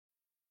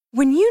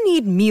When you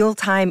need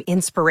mealtime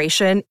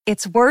inspiration,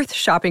 it's worth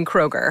shopping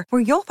Kroger,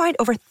 where you'll find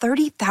over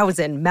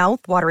 30,000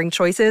 mouth-watering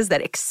choices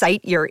that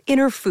excite your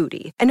inner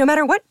foodie. And no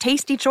matter what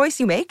tasty choice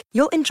you make,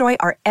 you'll enjoy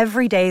our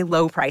everyday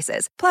low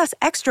prices, plus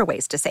extra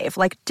ways to save,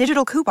 like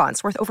digital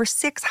coupons worth over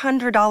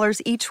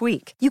 $600 each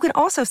week. You can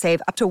also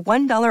save up to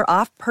 $1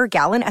 off per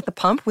gallon at the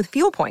pump with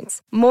fuel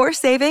points. More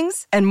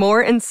savings and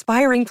more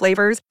inspiring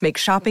flavors make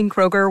shopping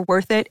Kroger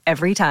worth it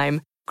every time.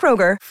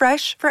 Kroger,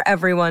 fresh for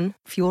everyone.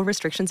 Fuel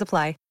restrictions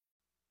apply.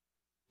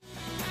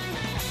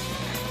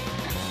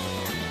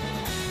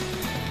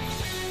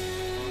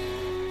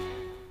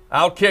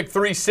 Outkick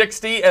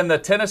 360 and the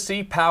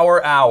Tennessee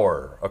Power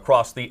Hour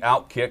across the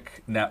Outkick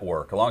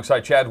network. Alongside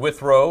Chad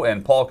Withrow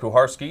and Paul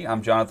Kuharsky,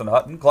 I'm Jonathan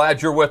Hutton.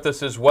 Glad you're with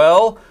us as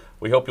well.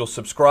 We hope you'll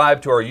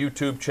subscribe to our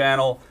YouTube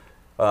channel.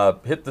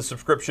 Hit the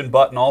subscription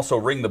button. Also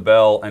ring the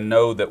bell and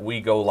know that we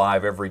go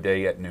live every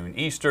day at noon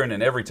Eastern.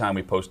 And every time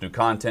we post new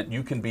content,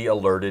 you can be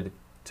alerted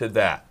to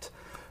that.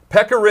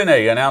 Pekka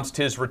Rinne announced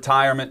his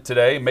retirement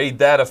today, made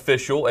that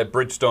official at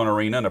Bridgestone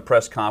Arena in a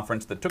press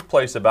conference that took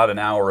place about an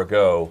hour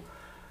ago.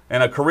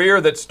 And a career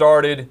that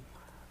started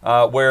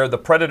where the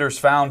Predators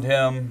found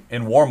him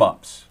in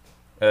warm-ups.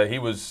 He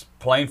was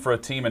playing for a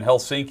team in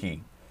Helsinki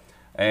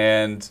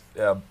and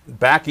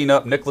backing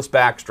up Nicholas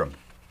Backstrom.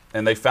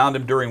 And they found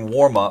him during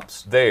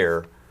warm-ups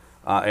there.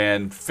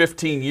 And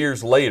 15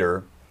 years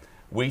later,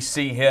 we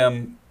see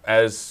him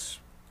as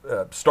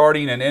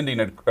starting and ending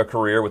a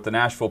career with the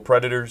Nashville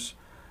Predators.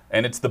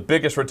 And it's the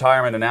biggest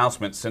retirement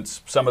announcement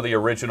since some of the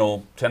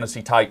original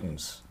Tennessee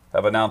Titans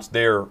have announced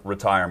their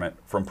retirement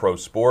from pro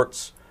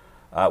sports.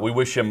 We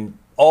wish him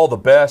all the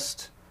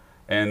best,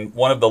 and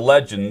one of the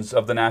legends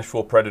of the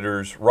Nashville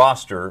Predators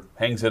roster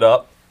hangs it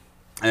up,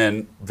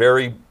 and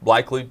very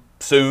likely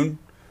soon,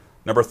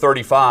 number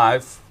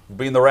 35 will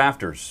be in the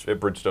rafters at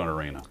Bridgestone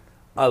Arena.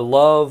 I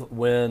love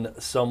when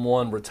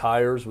someone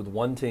retires with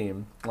one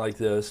team like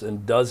this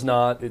and does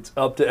not. It's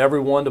up to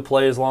everyone to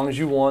play as long as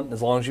you want,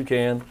 as long as you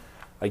can.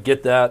 I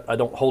get that. I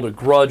don't hold a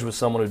grudge with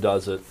someone who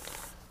does it.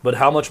 But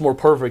how much more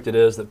perfect it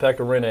is that Pekka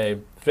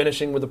Rinne,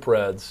 finishing with the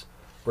Preds,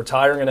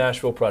 retiring a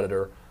Nashville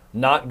Predator,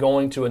 not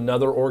going to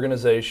another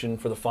organization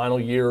for the final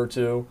year or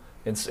two,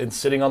 and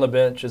sitting on the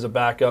bench as a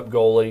backup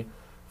goalie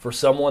for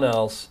someone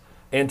else,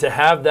 and to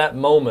have that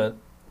moment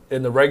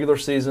in the regular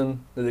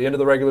season, at the end of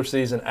the regular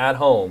season at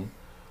home,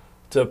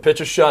 to pitch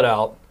a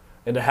shutout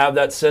and to have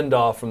that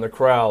send-off from the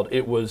crowd,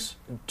 it was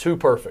too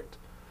perfect.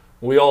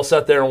 We all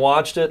sat there and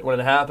watched it when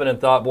it happened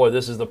and thought, boy,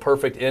 this is the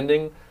perfect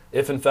ending,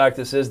 if in fact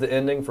this is the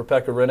ending for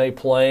Pekka Rinne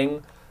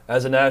playing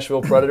as a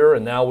Nashville Predator,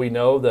 and now we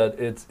know that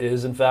it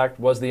is, in fact,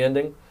 was the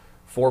ending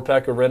for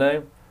Pekka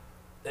Rinne.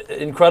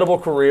 Incredible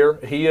career.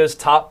 He is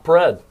top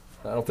Pred.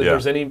 I don't think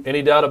there's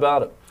any doubt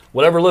about it.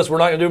 Whatever list, we're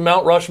not going to do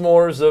Mount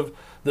Rushmores of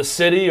the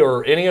city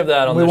or any of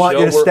that on the show. We want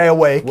you to stay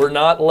awake. We're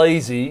not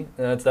lazy.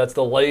 That's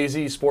the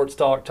lazy sports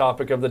talk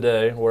topic of the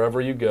day,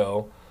 wherever you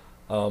go.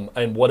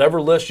 And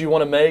whatever list you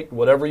want to make,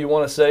 whatever you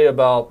want to say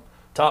about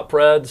top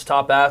Preds,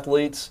 top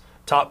athletes,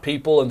 top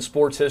people in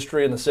sports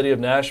history in the city of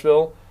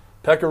Nashville,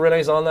 Pekka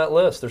Rinne's on that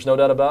list. There's no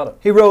doubt about it.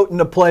 He wrote in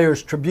the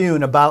Players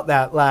Tribune about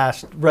that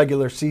last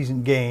regular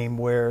season game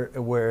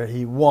where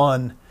he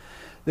won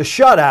the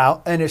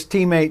shutout, and his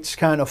teammates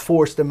kind of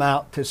forced him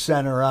out to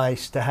center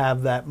ice to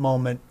have that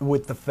moment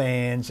with the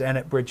fans and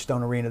at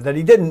Bridgestone Arena that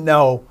he didn't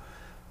know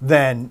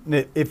then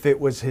if it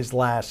was his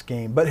last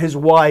game. But his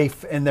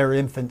wife and their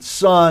infant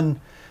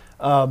son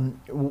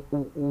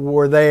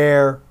were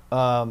there.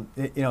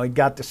 He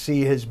got to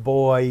see his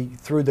boy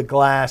through the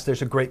glass.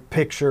 There's a great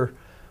picture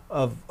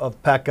of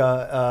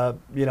Pekka,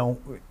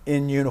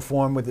 in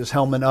uniform with his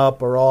helmet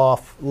up or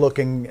off,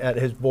 looking at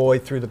his boy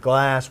through the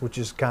glass, which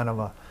is kind of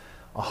a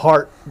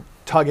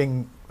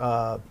heart-tugging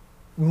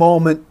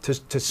moment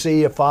to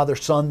see a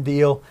father-son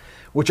deal,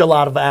 which a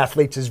lot of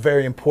athletes is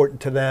very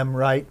important to them,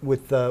 right?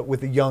 With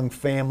a young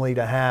family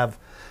to have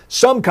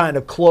some kind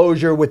of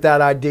closure with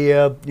that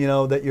idea,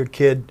 that your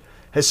kid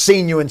has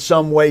seen you in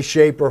some way,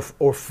 shape,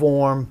 or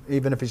form,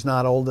 even if he's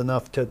not old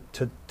enough to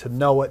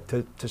know it,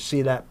 to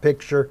see that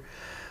picture.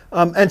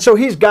 And so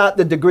he's got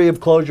the degree of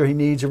closure he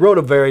needs. He wrote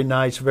a very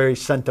nice, very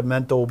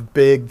sentimental,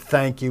 big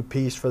thank you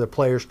piece for the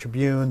Players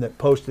Tribune that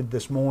posted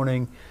this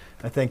morning,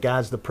 I think,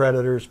 as the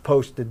Predators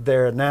posted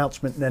their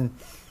announcement, and then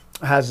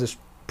has this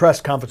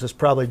press conference that's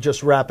probably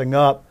just wrapping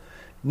up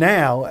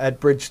now at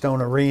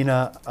Bridgestone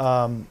Arena,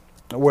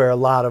 where a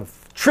lot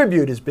of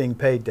tribute is being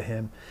paid to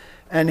him.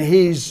 And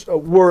he's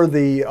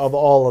worthy of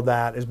all of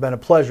that. It's been a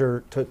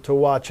pleasure to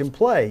watch him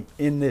play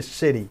in this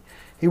city.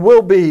 He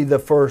will be the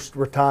first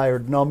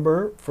retired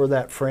number for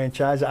that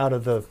franchise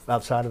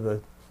outside of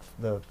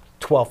the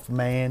 12th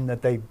man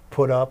that they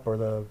put up, or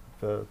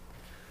the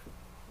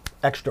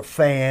extra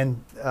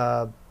fan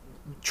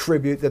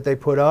tribute that they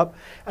put up.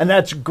 And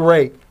that's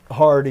great,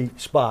 hardy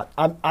spot.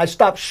 I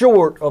stopped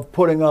short of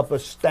putting up a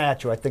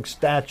statue. I think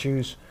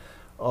statues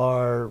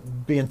are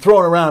being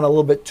thrown around a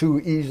little bit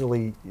too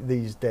easily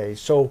these days.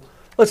 So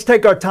let's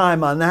take our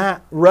time on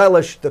that,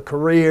 relish the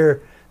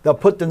career they'll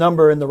put the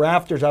number in the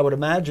rafters, I would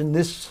imagine,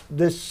 this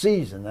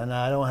season. And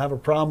I don't have a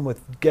problem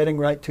with getting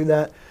right to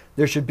that.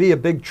 There should be a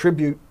big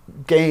tribute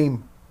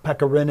game,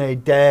 Pekka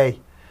Rinne Day,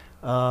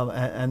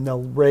 and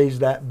they'll raise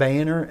that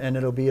banner, and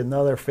it'll be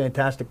another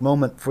fantastic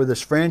moment for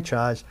this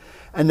franchise.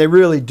 And they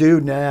really do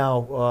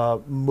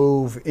now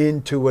move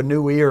into a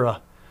new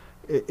era.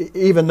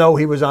 Even though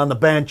he was on the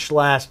bench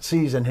last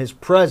season, his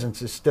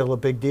presence is still a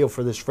big deal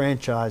for this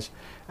franchise.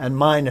 And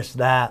minus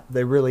that,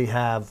 they really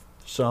have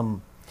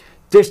some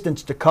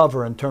distance to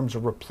cover in terms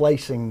of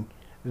replacing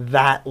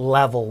that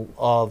level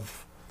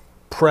of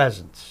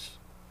presence.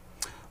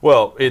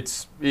 Well,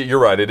 you're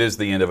right. It is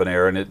the end of an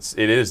era, and it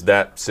is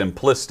that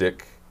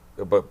simplistic,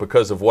 but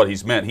because of what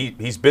he's meant.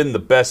 He's been the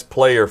best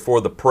player for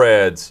the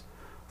Preds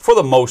for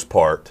the most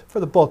part. For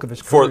the bulk of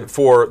his career.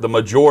 For the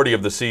majority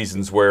of the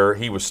seasons where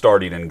he was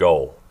starting in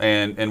goal.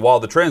 And while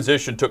the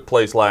transition took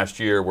place last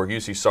year where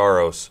Juuse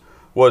Saros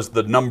was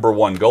the number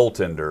one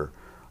goaltender,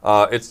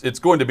 it's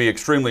going to be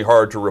extremely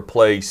hard to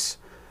replace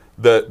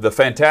the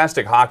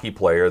fantastic hockey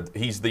player.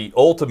 He's the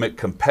ultimate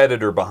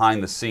competitor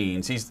behind the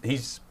scenes.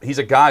 He's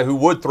a guy who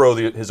would throw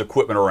his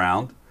equipment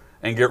around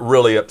and get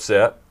really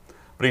upset,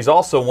 but he's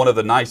also one of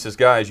the nicest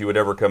guys you would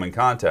ever come in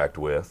contact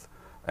with,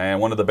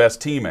 and one of the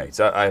best teammates.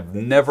 I've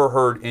never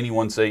heard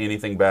anyone say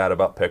anything bad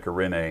about Pekka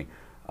Rinne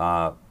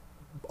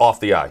off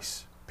the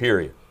ice,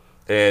 period.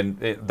 And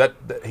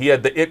he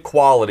had the it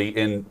quality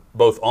in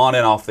both on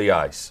and off the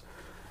ice.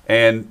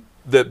 And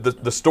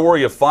the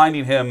story of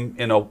finding him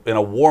in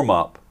a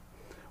warm-up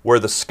where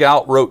the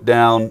scout wrote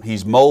down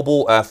he's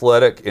mobile,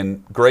 athletic,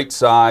 and great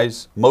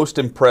size, most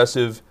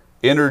impressive,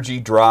 energy,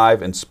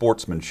 drive, and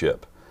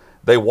sportsmanship.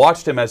 They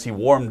watched him as he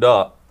warmed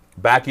up,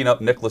 backing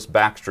up Nicholas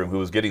Backstrom, who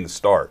was getting the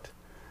start.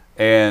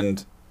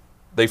 And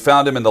they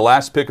found him in the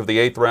last pick of the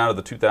 8th round of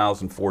the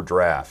 2004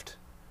 draft.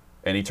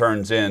 And he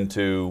turns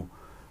into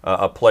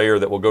a player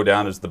that will go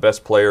down as the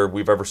best player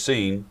we've ever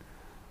seen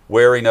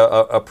wearing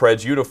a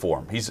Preds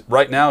uniform.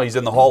 Right now he's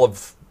in the Hall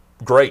of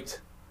Great.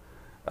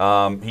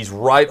 He's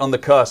right on the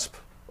cusp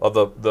of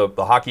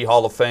the Hockey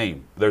Hall of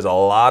Fame. There's a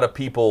lot of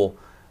people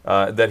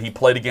that he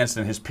played against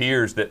and his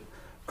peers that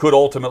could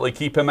ultimately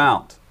keep him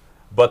out.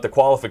 But the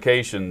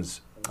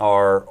qualifications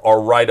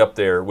are right up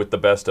there with the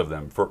best of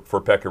them for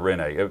Pekka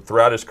Rinne.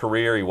 Throughout his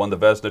career, he won the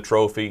Vezina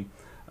Trophy.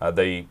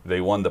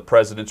 They won the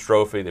President's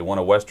Trophy. They won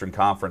a Western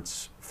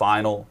Conference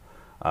final,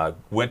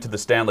 went to the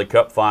Stanley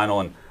Cup final.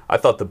 And I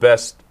thought the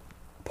best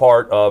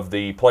part of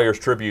the Players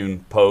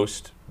Tribune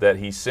post that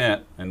he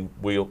sent, and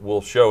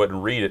we'll show it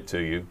and read it to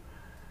you.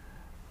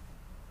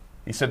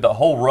 He said, the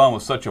whole run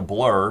was such a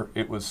blur.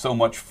 It was so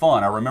much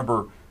fun. I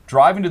remember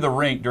driving to the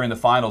rink during the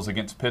finals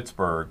against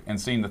Pittsburgh and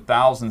seeing the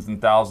thousands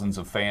and thousands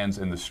of fans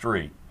in the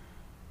street.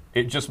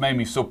 It just made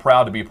me so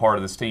proud to be a part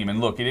of this team. And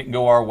look, it didn't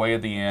go our way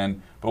at the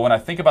end, but when I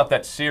think about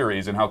that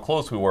series and how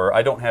close we were,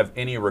 I don't have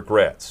any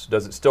regrets.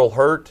 Does it still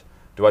hurt?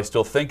 Do I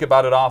still think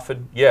about it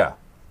often? Yeah,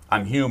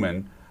 I'm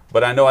human,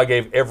 but I know I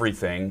gave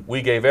everything.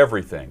 We gave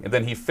everything. And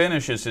then he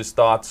finishes his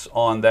thoughts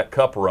on that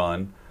cup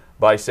run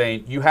by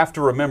saying, you have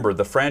to remember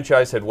the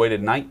franchise had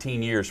waited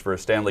 19 years for a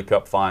Stanley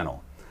Cup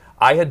final.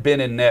 I had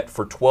been in net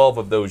for 12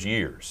 of those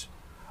years.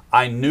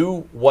 I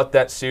knew what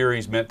that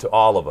series meant to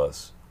all of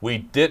us. We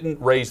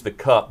didn't raise the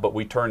cup, but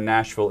we turned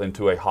Nashville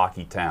into a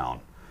hockey town.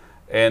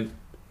 And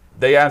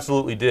they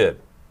absolutely did.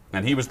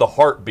 And he was the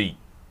heartbeat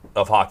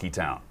of Hockey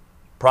Town.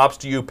 Props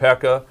to you,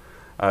 Pekka,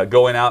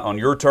 going out on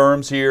your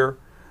terms here.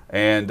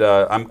 And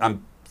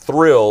I'm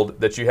thrilled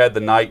that you had the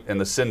night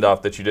and the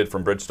send-off that you did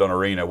from Bridgestone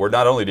Arena, where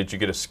not only did you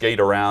get to skate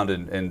around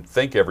and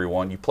thank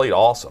everyone, you played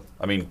awesome.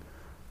 I mean,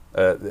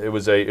 it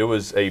was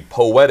a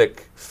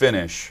poetic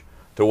finish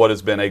to what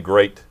has been a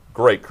great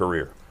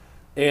career.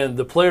 And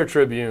the Player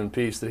Tribune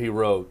piece that he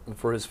wrote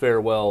for his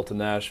farewell to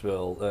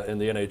Nashville in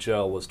the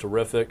NHL was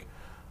terrific.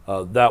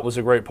 That was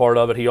a great part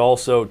of it. He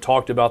also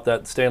talked about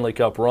that Stanley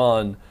Cup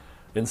run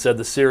and said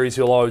the series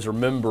he'll always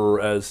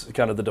remember as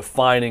kind of the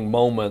defining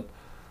moment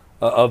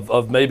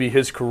of maybe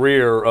his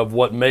career, of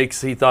what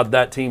makes he thought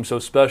that team so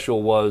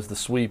special was the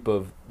sweep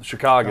of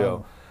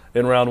Chicago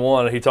in round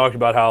one. He talked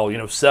about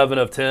how 7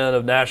 of 10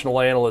 of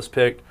national analysts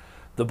picked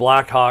the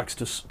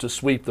Blackhawks to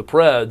sweep the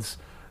Preds.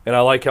 And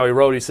I like how he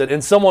wrote, he said,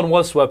 and someone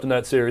was swept in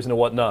that series and it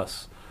wasn't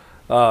us.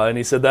 And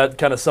he said that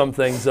kind of summed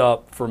things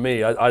up for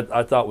me.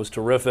 I thought was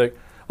terrific.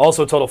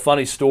 Also told a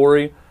funny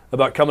story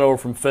about coming over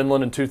from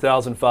Finland in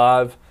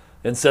 2005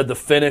 and said the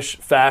Finnish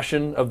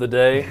fashion of the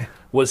day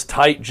was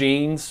tight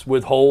jeans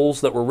with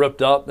holes that were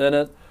ripped up in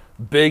it,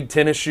 big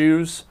tennis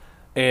shoes,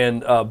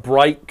 and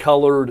bright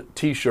colored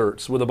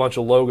T-shirts with a bunch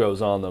of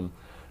logos on them.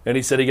 And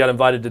he said he got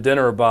invited to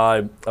dinner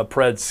by a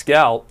Pred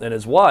scout and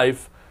his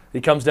wife. He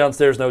comes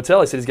downstairs in the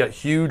hotel. He said he's got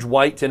huge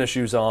white tennis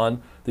shoes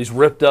on, these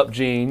ripped up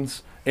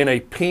jeans, and a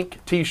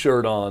pink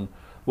T-shirt on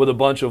with a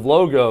bunch of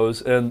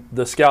logos. And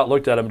the scout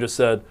looked at him and just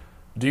said,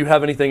 do you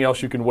have anything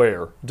else you can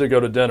wear to go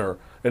to dinner?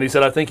 And he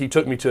said, I think he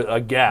took me to a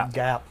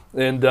Gap.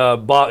 And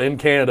bought in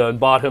Canada and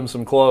bought him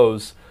some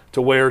clothes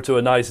to wear to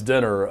a nice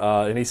dinner.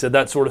 And he said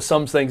that sort of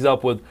sums things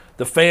up with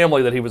the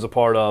family that he was a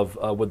part of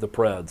with the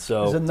Preds.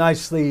 So it's a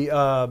nicely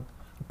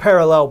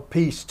parallel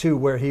piece too,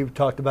 where he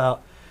talked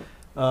about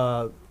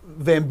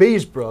Van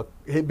Beesbrook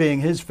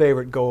being his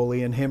favorite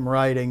goalie, and him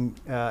writing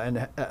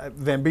and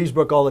Van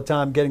Beesbrook all the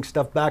time, getting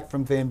stuff back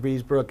from Van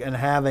Beesbrook and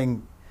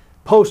having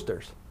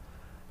posters,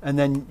 and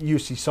then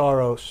UC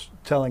Soros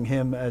telling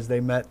him as they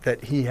met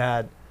that he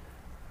had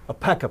a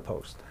Pekka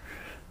poster.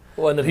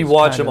 Well, and that he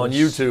watched him on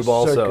YouTube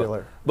also.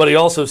 Circular. But he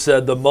also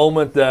said the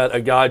moment that a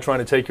guy trying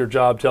to take your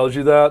job tells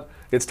you that,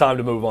 it's time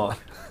to move on.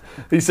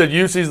 He said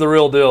UC's the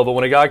real deal, but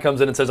when a guy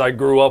comes in and says, I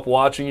grew up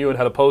watching you and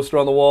had a poster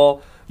on the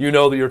wall, you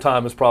know that your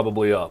time is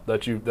probably up,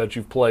 that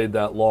you've played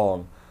that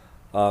long.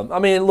 I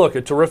mean, look,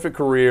 a terrific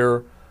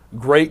career,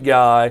 great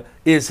guy.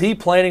 Is he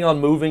planning on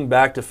moving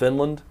back to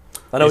Finland?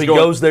 I know he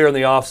goes there in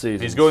the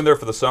offseason. He's going there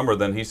for the summer.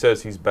 Then he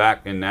says he's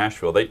back in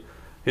Nashville.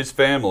 His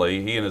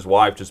family, he and his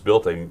wife just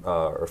built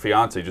or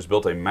fiance just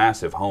built a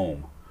massive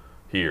home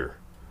here.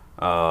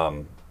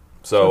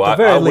 So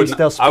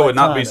I would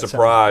not be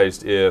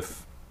surprised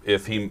if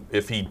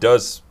he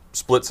does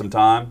split some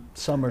time.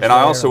 And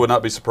I also would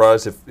not be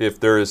surprised if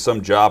there is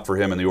some job for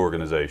him in the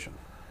organization.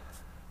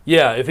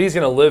 Yeah, if he's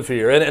going to live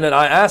here. And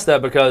I asked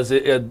that because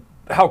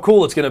how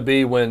cool it's going to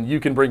be when you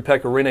can bring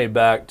Pekka Rinne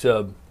back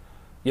to,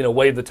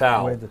 wave the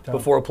towel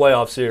before a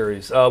playoff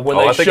series. I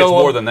think it's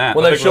more than that. I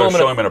think they'll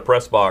show him in a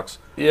press box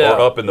or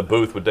up in the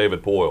booth with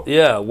David Poile.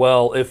 Yeah,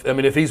 well,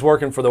 if he's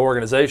working for the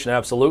organization,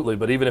 absolutely.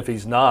 But even if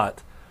he's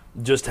not,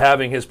 just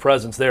having his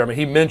presence there. I mean,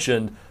 he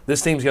mentioned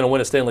this team's going to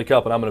win a Stanley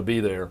Cup, and I'm going to be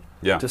there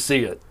to see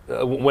it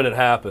when it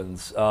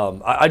happens.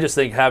 I just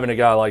think having a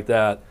guy like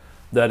that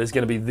is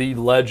going to be the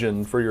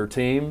legend for your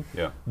team.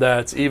 Yeah.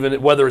 That's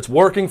even whether it's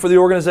working for the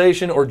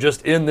organization or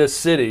just in this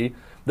city,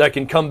 that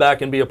can come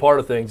back and be a part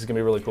of things is going to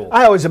be really cool.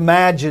 I always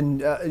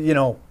imagine,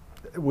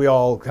 we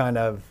all kind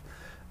of,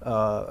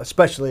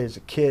 especially as a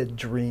kid,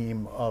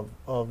 dream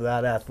of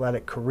that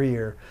athletic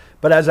career.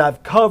 But as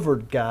I've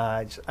covered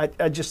guys,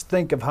 I just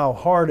think of how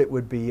hard it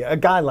would be. A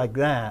guy like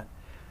that,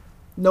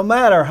 no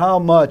matter how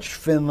much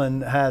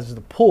Finland has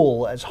the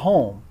pull as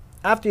home,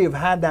 after you've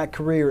had that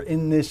career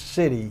in this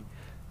city,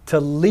 to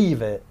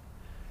leave it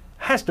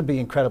has to be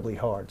incredibly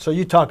hard. So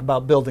you talk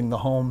about building the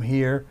home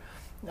here.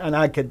 And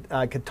I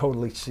could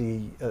totally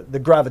see the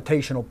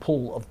gravitational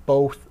pull of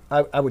both.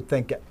 I would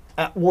think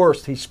at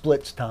worst he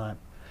splits time,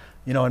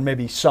 and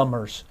maybe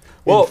summers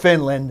in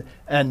Finland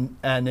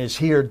and is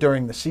here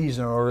during the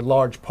season or a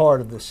large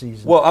part of the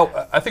season.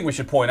 Well, I think we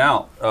should point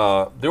out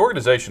the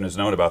organization has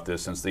known about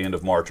this since the end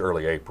of March,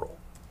 early April.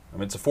 I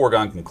mean, it's a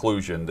foregone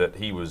conclusion that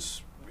he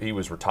was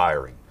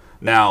retiring.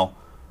 Now,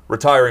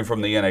 retiring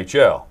from the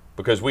NHL.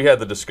 Because we had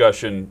the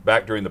discussion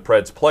back during the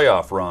Preds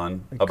playoff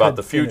run about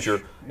the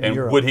future, and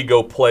Europe. Would he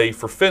go play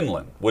for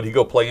Finland? Would he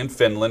go play in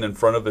Finland in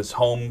front of his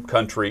home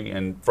country,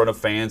 in front of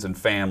fans and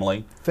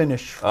family?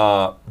 Finish.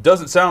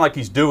 Doesn't sound like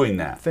he's doing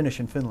that. Finish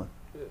in Finland.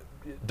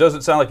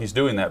 Doesn't sound like he's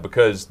doing that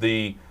because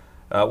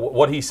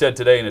what he said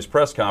today in his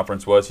press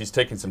conference was he's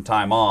taking some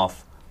time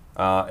off,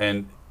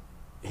 and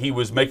he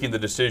was making the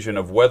decision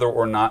of whether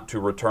or not to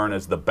return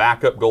as the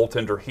backup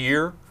goaltender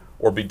here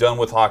or be done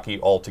with hockey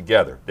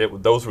altogether.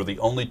 Those were the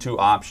only two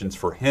options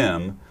for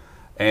him.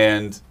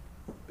 And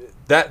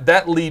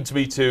that leads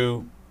me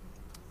to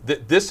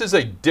this is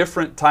a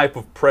different type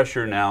of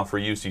pressure now for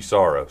UC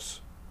Soros.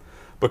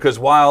 Because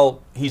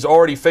while he's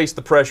already faced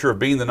the pressure of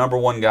being the number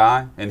one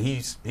guy, and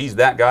he's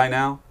that guy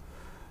now,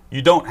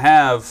 you don't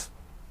have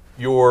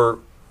your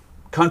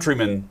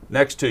countrymen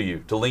next to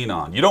you to lean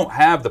on. You don't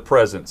have the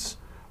presence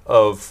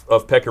of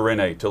Pekka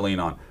Rinne to lean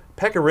on.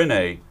 Pekka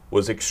Rinne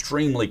was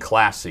extremely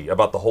classy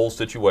about the whole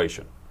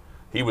situation.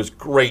 He was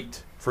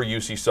great for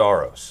UC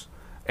Soros.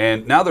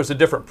 And now there's a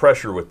different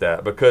pressure with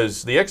that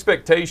because the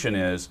expectation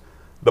is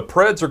the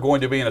Preds are going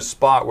to be in a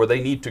spot where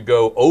they need to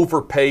go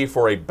overpay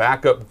for a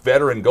backup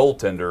veteran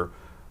goaltender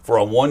for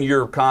a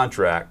one-year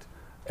contract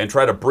and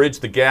try to bridge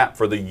the gap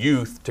for the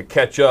youth to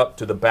catch up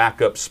to the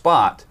backup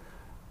spot.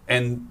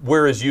 And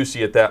where is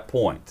UC at that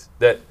point?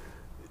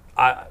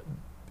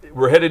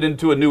 We're headed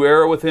into a new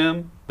era with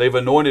him. They've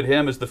anointed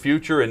him as the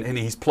future, and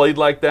he's played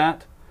like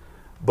that.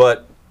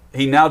 But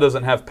he now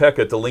doesn't have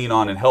Pekka to lean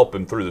on and help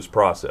him through this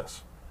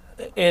process.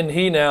 And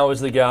he now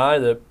is the guy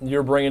that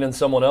you're bringing in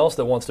someone else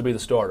that wants to be the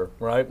starter,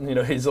 right?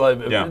 He's like,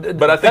 yeah.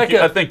 But I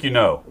think you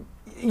know.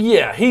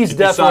 Yeah, he's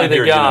definitely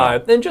the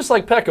guy. And just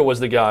like Pekka was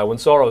the guy when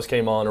Soros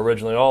came on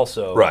originally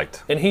also.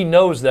 Right. And he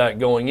knows that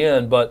going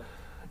in, but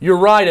you're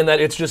right in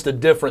that it's just a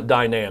different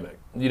dynamic.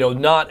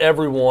 Not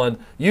everyone,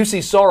 UC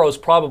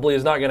Soros probably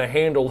is not going to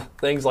handle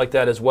things like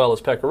that as well as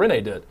Pekka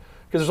Rinne did.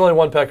 Because there's only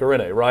one Pekka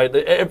Rinne, right?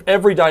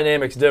 Every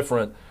dynamic's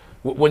different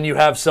when you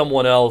have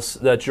someone else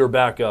that's your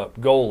backup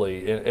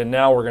goalie. And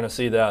now we're going to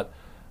see that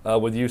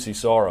with UC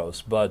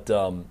Soros. But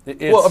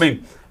well, I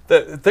mean,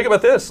 think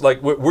about this.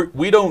 Like,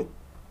 we don't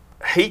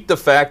hate the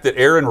fact that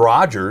Aaron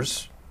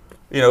Rodgers,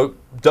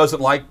 doesn't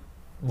like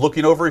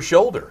looking over his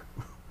shoulder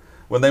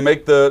when they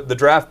make the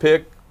draft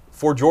pick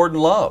for Jordan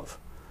Love.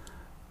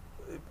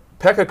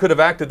 Pekka could have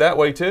acted that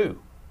way too.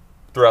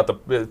 Throughout,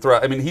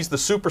 I mean, he's the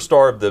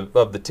superstar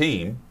of the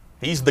team.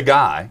 He's the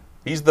guy.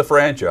 He's the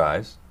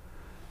franchise.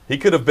 He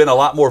could have been a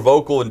lot more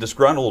vocal and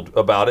disgruntled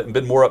about it and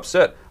been more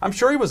upset. I'm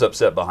sure he was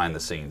upset behind the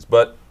scenes,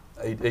 but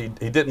he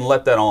didn't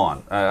let that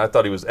on. I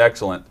thought he was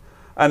excellent.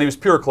 And he was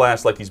pure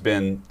class like he's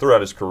been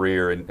throughout his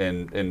career,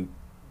 and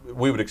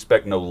we would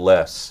expect no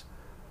less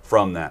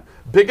from that.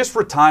 Biggest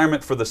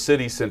retirement for the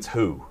city since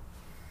who?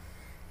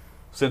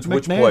 Since McNair.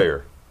 which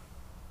player?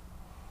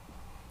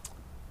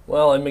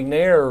 Well, and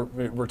McNair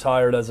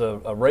retired as a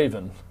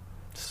Raven.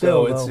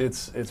 Still, So though.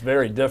 it's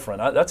very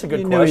different. That's a good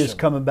He question. knew he was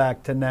coming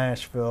back to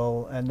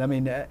Nashville, and I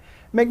mean,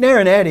 McNair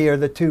and Eddie are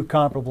the two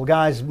comparable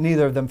guys.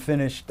 Neither of them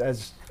finished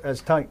as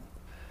tight,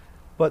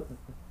 but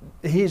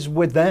he's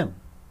with them.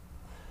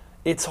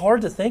 It's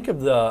hard to think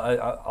of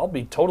I'll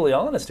be totally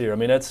honest here. I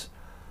mean,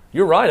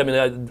 you're right. I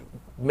mean,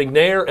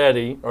 McNair,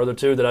 Eddie are the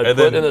two that I'd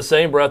put in the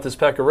same breath as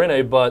Pekka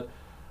Rinne, but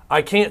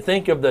I can't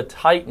think of the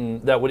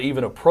Titan that would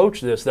even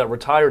approach this that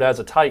retired as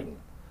a Titan.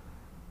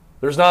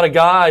 There's not a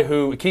guy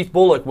Keith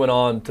Bullock went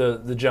on to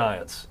the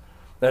Giants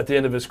at the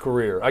end of his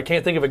career. I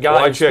can't think of a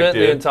guy who spent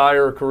the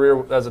entire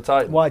career as a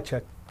Titan.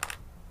 Wycheck.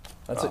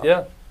 That's it,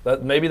 yeah.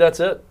 Maybe that's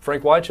it.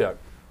 Frank Wycheck.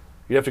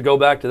 You have to go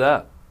back to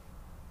that.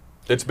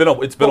 It's been a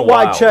while.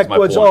 Wycheck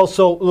was point.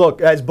 also, look,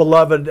 as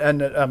beloved,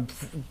 and I'm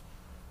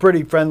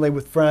pretty friendly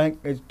with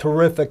Frank. He's a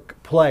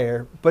terrific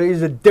player, but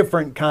he's a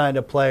different kind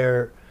of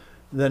player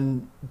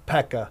than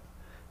Pekka,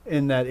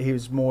 in that he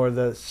was more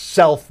the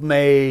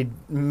self-made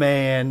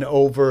man,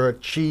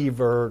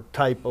 overachiever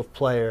type of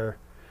player,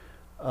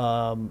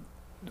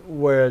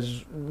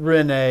 whereas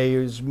Rinne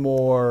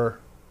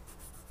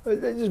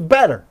is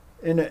better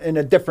in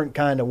a different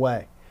kind of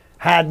way,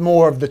 had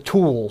more of the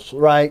tools,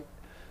 right?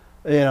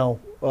 Than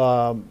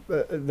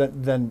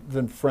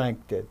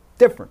Frank did.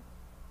 Different,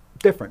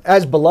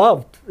 as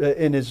beloved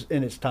in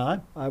his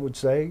time, I would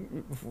say,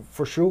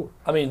 for sure.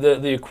 I mean,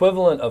 the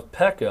equivalent of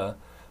Pekka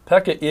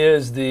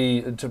is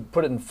to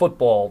put it in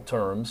football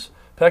terms,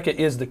 Pekka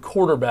is the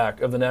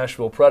quarterback of the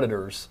Nashville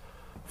Predators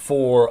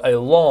for a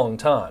long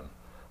time.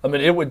 I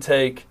mean, it would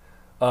take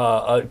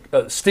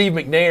Steve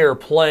McNair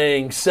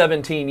playing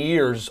 17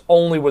 years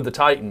only with the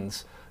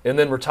Titans and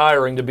then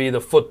retiring to be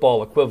the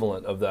football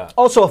equivalent of that.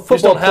 Also, a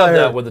football player, have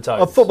that with the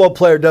Titans. A football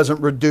player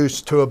doesn't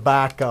reduce to a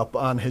backup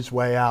on his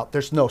way out.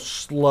 There's no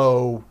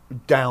slow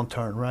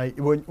downturn, right?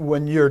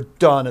 When you're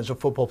done as a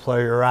football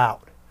player, you're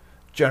out,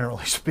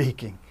 generally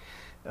speaking.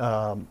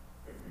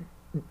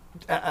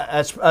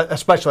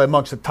 Especially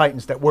amongst the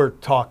Titans that we're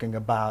talking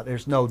about.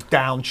 There's no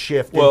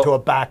downshift into a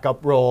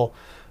backup role.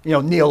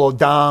 Neil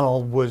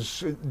O'Donnell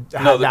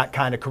had that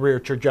kind of career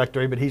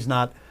trajectory, but he's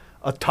not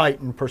a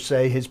Titan per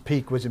se. His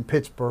peak was in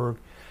Pittsburgh.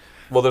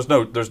 Well, there's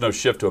no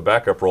shift to a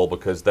backup role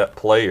because that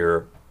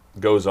player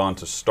goes on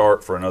to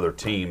start for another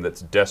team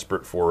that's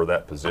desperate for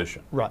that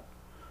position. Right.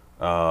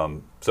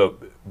 But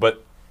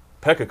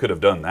Pekka could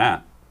have done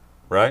that,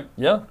 right?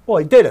 Yeah. Well,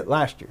 he did it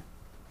last year.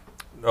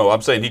 Oh,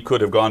 I'm saying he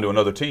could have gone to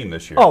another team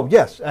this year. Oh,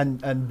 yes,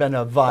 and been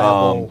a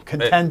viable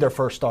contender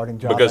for a starting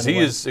job. Because he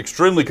is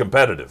extremely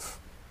competitive.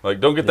 Like,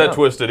 don't get that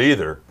twisted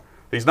either.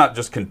 He's not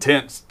just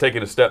content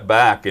taking a step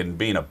back and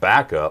being a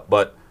backup,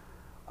 but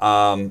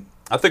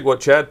I think what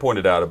Chad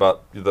pointed out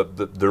about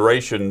the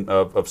duration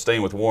of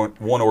staying with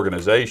one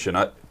organization,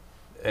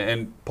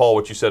 and Paul,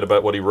 what you said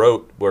about what he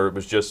wrote, where it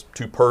was just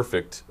too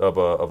perfect of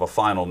a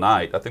final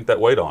night, I think that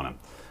weighed on him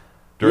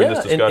during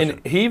this discussion.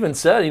 And he even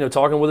said,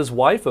 talking with his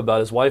wife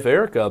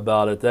Erica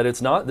about it, that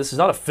this is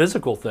not a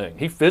physical thing.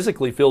 He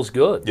physically feels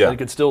good. Yeah. And he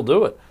could still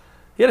do it.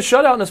 He had a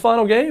shutout in his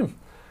final game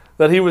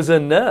that he was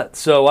in net.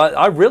 So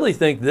I really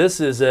think this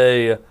is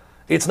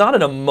it's not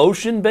an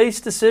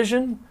emotion-based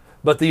decision,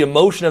 but the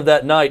emotion of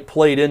that night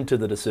played into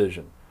the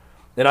decision.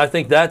 And I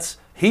think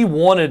he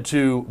wanted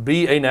to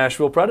be a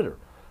Nashville Predator.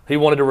 He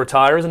wanted to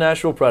retire as a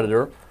Nashville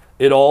Predator.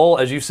 It all,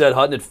 as you said,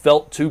 Hutton, it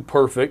felt too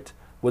perfect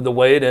with the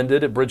way it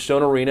ended at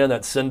Bridgestone Arena and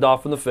that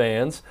send-off from the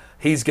fans.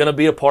 He's going to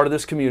be a part of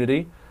this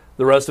community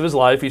the rest of his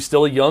life. He's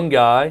still a young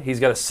guy. He's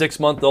got a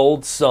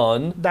 6-month-old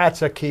son.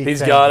 That's a key He's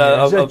thing.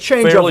 got a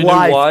change of fairly new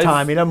lifetime.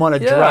 wife. He doesn't want to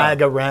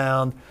drag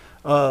around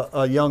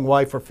a young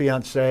wife or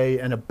fiance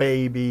and a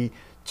baby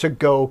to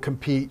go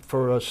compete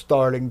for a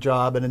starting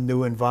job in a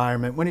new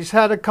environment when he's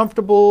had a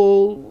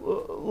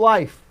comfortable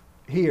life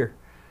here.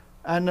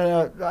 And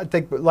I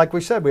think, like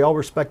we said, we all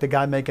respect a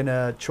guy making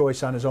a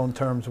choice on his own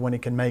terms when he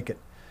can make it,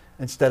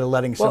 instead of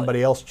letting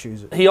somebody else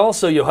choose it. He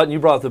also, Hutton, you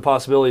brought up the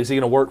possibility, is he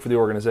going to work for the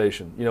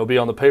organization, be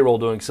on the payroll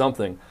doing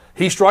something.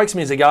 He strikes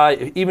me as a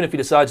guy, even if he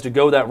decides to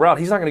go that route,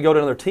 he's not going to go to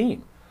another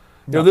team.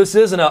 No. This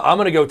isn't I'm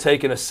going to go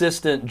take an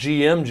assistant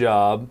GM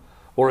job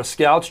or a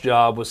scout's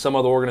job with some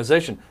other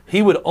organization.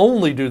 He would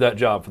only do that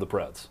job for the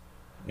Preds.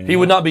 Mm-hmm. He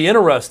would not be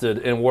interested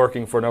in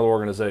working for another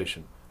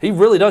organization. He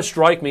really does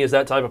strike me as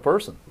that type of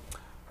person.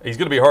 He's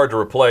going to be hard to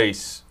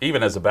replace,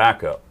 even as a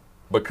backup,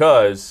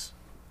 because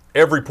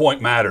every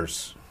point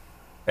matters.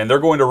 And they're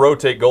going to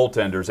rotate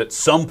goaltenders at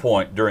some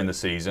point during the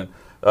season.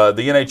 The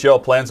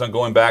NHL plans on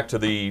going back to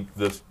the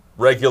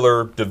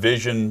regular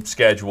division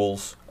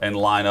schedules and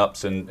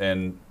lineups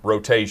and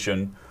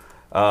rotation.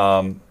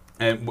 And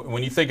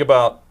when you think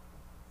about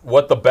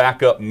what the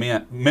backup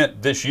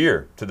meant this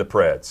year to the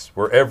Preds,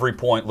 where every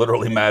point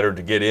literally mattered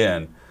to get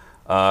in,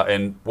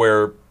 and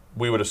where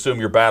we would assume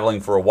you're battling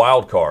for a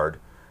wild card.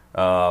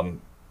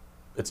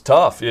 It's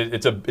tough.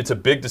 It's a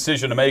big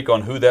decision to make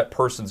on who that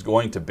person's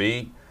going to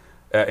be.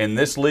 In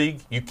this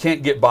league, you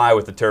can't get by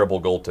with a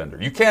terrible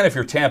goaltender. You can if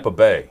you're Tampa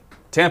Bay.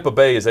 Tampa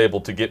Bay is able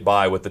to get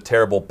by with the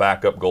terrible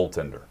backup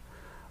goaltender.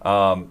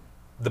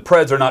 The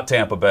Preds are not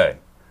Tampa Bay.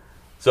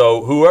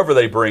 So whoever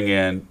they bring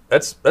in,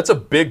 that's a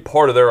big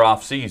part of their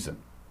offseason.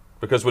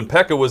 Because when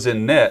Pekka was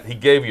in net, he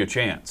gave you a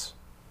chance.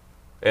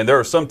 And there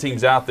are some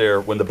teams out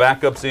there, when the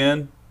backup's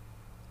in,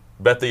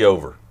 bet the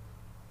over.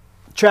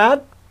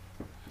 Chad,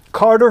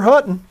 Carter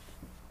Hutton,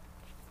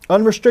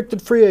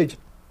 unrestricted free agent.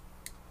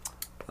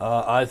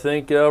 I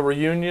think a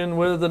reunion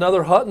with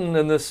another Hutton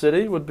in this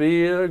city would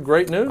be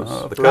great news.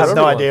 The for I have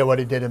no everyone. idea what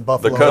he did in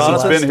Buffalo. The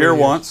cousin's the been last here 3 years.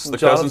 once. The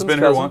cousin's been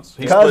here once.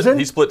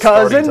 He split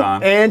cousin, starting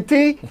time.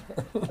 auntie,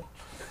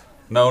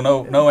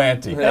 No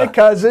auntie. hey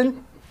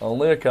cousin.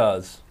 Only a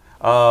cuz.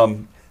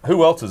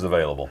 Who else is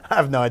available? I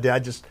have no idea. I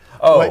just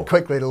Oh. went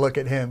quickly to look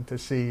at him to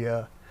see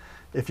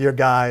if your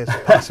guy is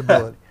a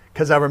possibility.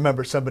 Because I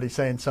remember somebody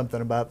saying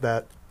something about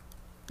that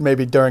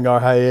maybe during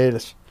our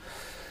hiatus.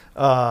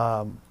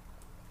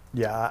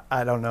 Yeah,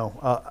 I don't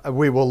know.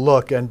 We will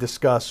look and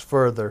discuss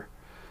further.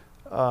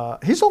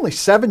 He's only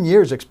 7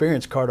 years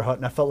experience, Carter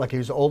Hutton. I felt like he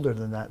was older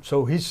than that.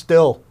 So he's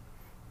still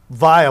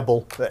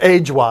viable,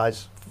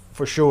 age-wise,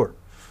 for sure,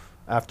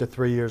 after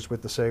 3 years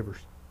with the Sabres.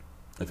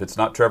 If it's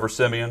not Trevor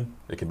Simeon,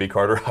 it could be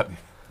Carter Hutton.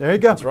 There you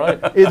go. That's right.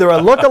 Either a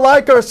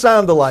look-alike or a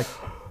sound-alike.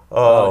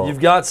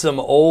 You've got some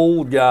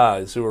old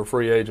guys who are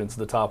free agents at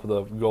the top of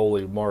the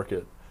goalie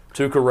market.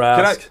 Tuukka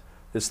Rask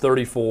is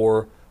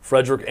 34.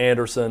 Frederick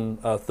Anderson,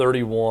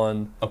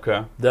 31.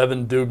 Okay.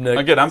 Devin Dubnyk,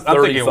 Again, I'm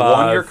 35. thinking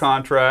 1-year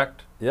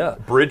contract. Yeah.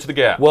 Bridge the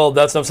gap. Well,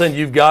 that's what I'm saying.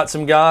 You've got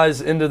some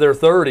guys into their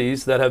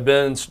 30s that have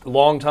been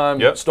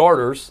long-time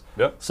starters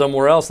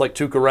somewhere else, like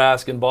Tuukka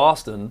Rask in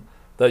Boston,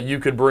 that you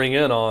could bring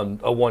in on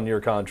a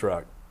 1-year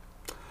contract.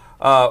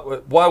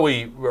 While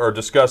we are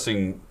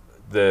discussing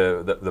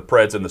the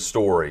Preds and the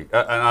story,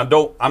 and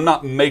I'm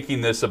not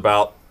making this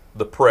about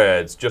the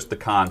Preds, just the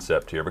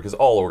concept here, because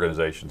all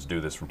organizations do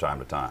this from time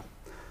to time.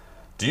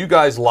 Do you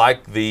guys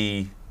like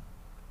the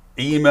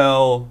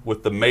email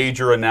with the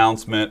major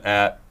announcement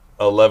at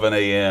 11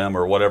 a.m.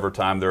 or whatever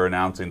time they're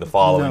announcing the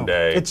following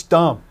day? It's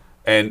dumb.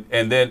 And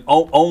then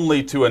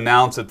only to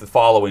announce it the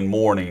following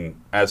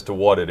morning as to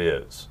what it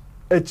is.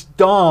 It's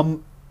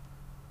dumb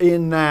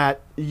in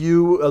that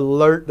you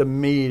alert the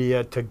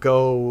media to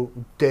go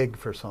dig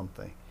for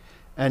something,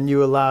 and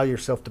you allow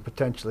yourself to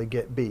potentially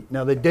get beat.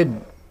 Now, they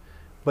didn't,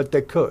 but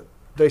they could.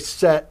 They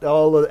set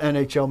all of the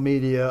NHL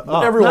media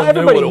up.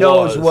 Everybody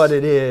knows what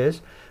it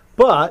is,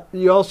 but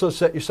you also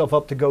set yourself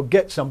up to go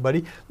get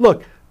somebody.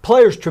 Look,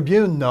 Players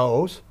Tribune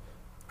knows.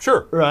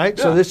 Sure. Right?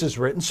 Yeah. So this is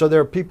written. So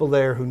there are people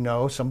there who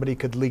know. Somebody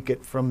could leak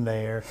it from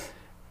there.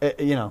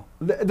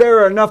 There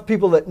are enough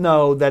people that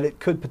know that it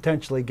could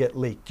potentially get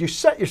leaked. You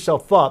set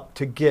yourself up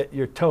to get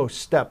your toes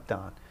stepped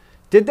on.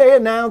 Did they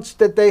announce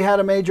that they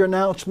had a major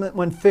announcement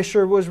when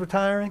Fisher was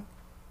retiring?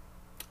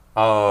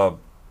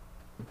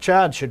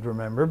 Chad should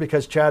remember,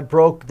 because Chad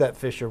broke that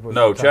Fisher was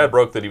retiring. Chad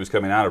broke that he was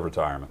coming out of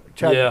retirement.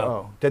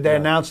 Did they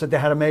announce that they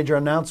had a major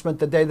announcement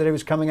the day that he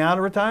was coming out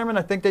of retirement?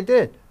 I think they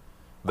did.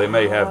 They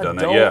may have done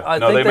that. I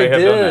think they may have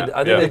did. done that.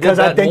 I think they Because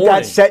did I think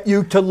morning. that set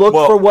you to look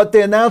for what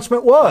the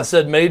announcement was. They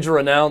said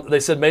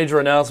major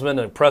announcement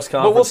and press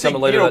conference But we'll see.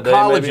 coming later that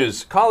day.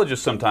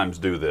 Colleges sometimes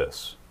do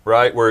this,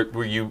 right?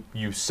 Where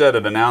you set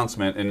an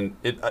announcement, and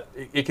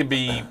it can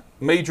be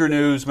major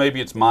news,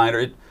 maybe it's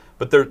minor,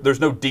 but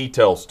there's no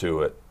details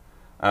to it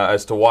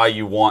as to why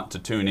you want to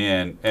tune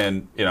in.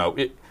 And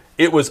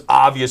it was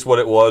obvious what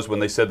it was when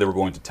they said they were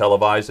going to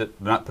televise it.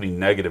 They're not putting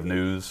negative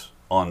news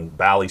on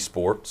Bally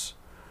Sports.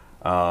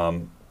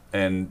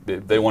 And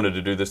they wanted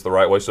to do this the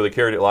right way, so they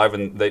carried it live,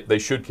 and they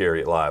should carry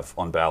it live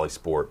on Bally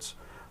Sports.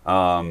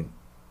 I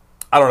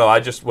don't know. I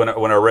just when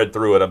I read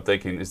through it, I'm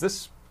thinking, does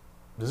this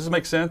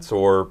make sense,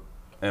 or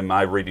am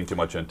I reading too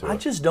much into it? I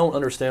just don't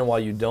understand why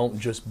you don't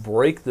just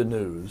break the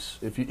news.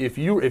 If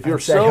you're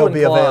say so he'll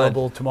be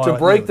available inclined tomorrow to at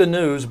break noon. the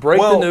news,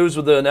 the news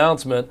with the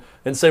announcement,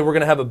 and say we're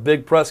going to have a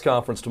big press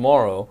conference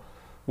tomorrow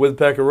with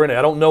Pekka Rinne.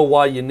 I don't know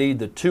why you need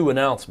the two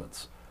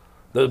announcements.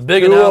 The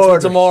big announcement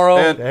orders. tomorrow.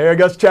 And there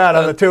goes Chad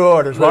on the two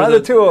orders. Why the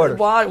two orders?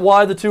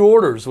 Why the two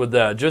orders with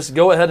that? Just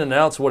go ahead and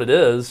announce what it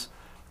is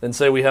and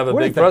say we have a What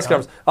do big you think, press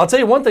conference. I'll tell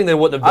you one thing they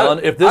wouldn't have done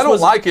if this I don't was.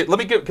 like it.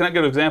 Can I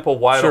give an example of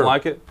why I Sure. don't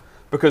like it?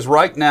 Because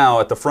right now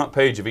at the front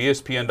page of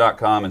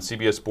ESPN.com and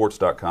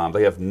CBSSports.com,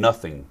 they have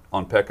nothing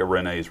on Pekka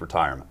Rinne's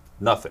retirement.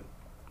 Nothing.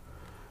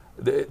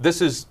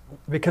 This is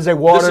because they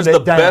watered this is it the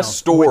down best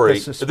story.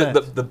 with the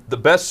suspense. The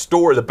best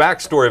story, the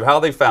backstory of how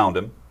they found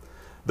him,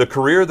 the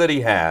career that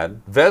he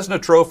had, Vezina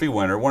Trophy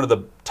winner, one of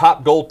the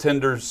top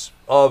goaltenders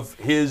of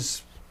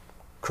his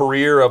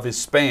career, of his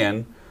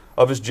span,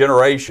 of his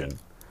generation.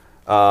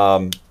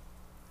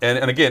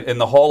 and again, in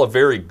the Hall of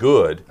Very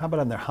Good. How about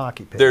on their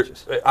hockey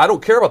pages? I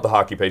don't care about the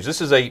hockey page.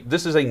 This is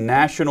a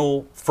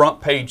national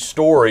front page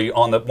story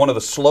on one of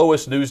the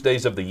slowest news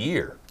days of the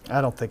year.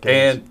 I don't think it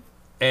is.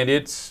 And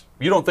it's,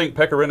 you don't think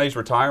Pekka Rinne's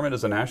retirement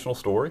is a national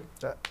story?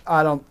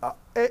 I don't.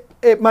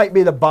 It might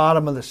be the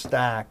bottom of the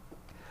stack.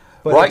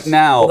 But Right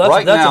now,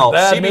 that's a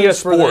bad CBS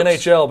news for the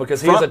Sports, NHL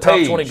because he's a front top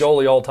page, 20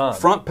 goalie all time.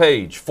 Front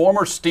page,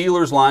 former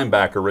Steelers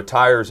linebacker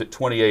retires at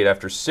 28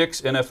 after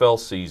 6 NFL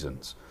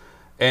seasons.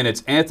 And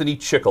it's Anthony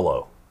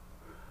Chickillo.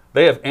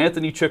 They have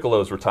Anthony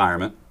Chickillo's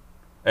retirement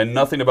and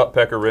nothing about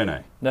Pekka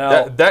Rinne.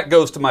 Now, that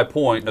goes to my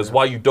point as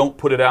why you don't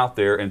put it out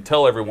there and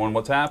tell everyone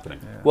what's happening.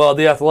 Well,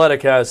 The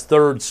Athletic has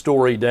third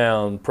story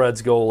down,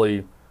 Preds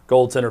goalie,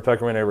 goaltender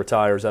Pekka Rinne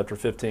retires after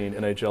 15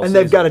 NHL seasons. And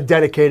they've got a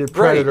dedicated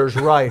Predators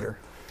writer,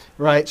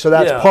 right? So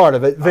that's part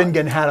of it.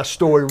 Vingan had a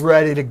story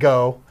ready to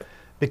go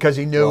because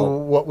he knew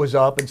what was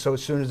up, and so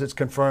as soon as it's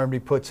confirmed, he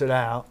puts it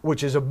out,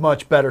 which is a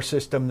much better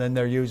system than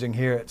they're using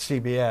here at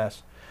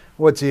CBS.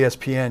 What's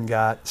ESPN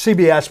got?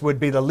 CBS would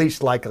be the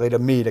least likely to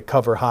me to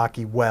cover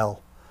hockey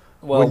well.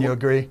 Wouldn't you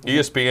agree?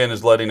 ESPN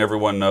is letting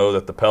everyone know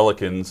that the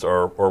Pelicans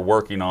are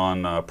working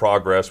on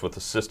progress with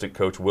assistant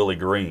coach Willie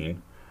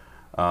Green.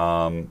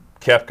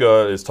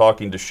 Koepka is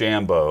talking to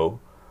Shambo.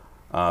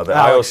 The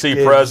Alex IOC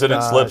Gibbs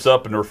president dies. slips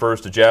up and refers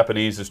to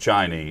Japanese as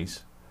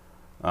Chinese.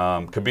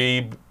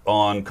 Khabib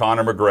on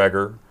Conor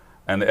McGregor,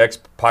 and the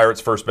ex-Pirates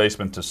first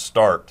baseman to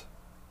start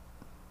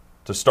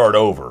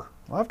over.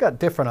 Well, I've got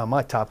different on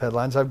my top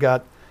headlines. I've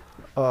got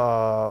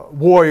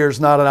Warriors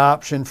not an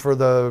option for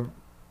the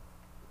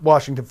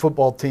Washington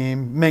football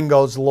team.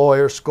 Mingo's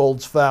lawyer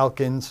scolds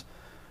Falcons.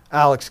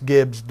 Alex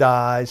Gibbs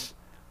dies.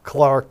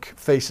 Clark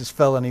faces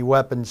felony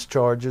weapons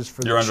charges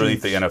for You're the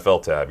underneath Chiefs. the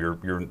NFL tab. You're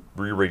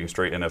reading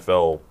straight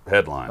NFL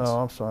headlines. Oh,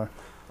 I'm sorry.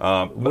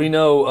 We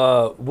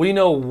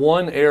know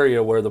one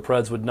area where the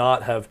Preds would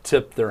not have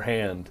tipped their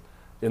hand,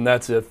 and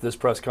that's if this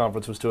press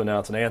conference was to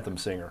announce an anthem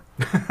singer.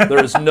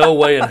 There is no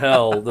way in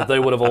hell that they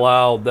would have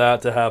allowed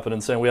that to happen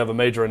and saying we have a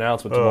major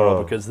announcement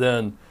tomorrow, because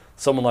then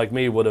someone like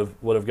me would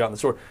have gotten the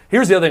story.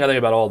 Here's the other thing I think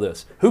about all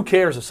this: who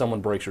cares if someone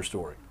breaks your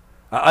story?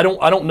 I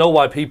don't know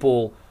why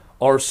people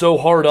are so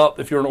hard up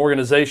if you're an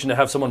organization to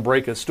have someone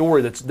break a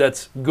story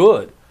that's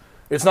good.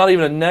 It's not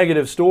even a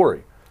negative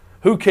story.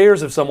 Who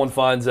cares if someone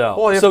finds out?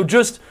 Well, so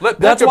just let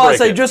that's Pekka why I break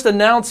say it. just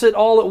announce it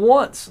all at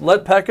once.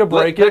 Let Pekka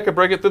break it. Let Pekka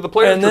break it through the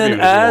Players And Tribune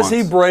then as he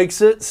wants.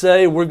 breaks it,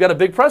 say we've got a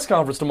big press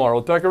conference tomorrow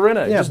with Pekka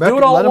Rinne. Yeah, just Becker, do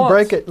it all let at him once.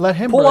 break it. Let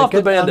him pull break off the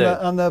it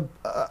Band-Aid.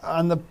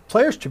 on the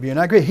Players Tribune.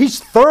 I agree. He's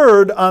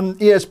third on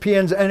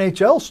ESPN's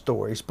NHL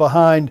stories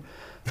behind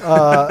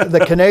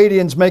the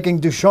Canadians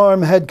making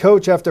Ducharme head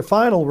coach after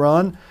final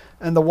run,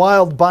 and the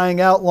Wild buying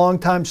out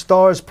longtime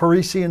stars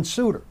Parisi and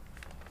Suter.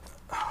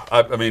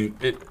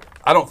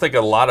 I don't think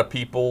a lot of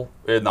people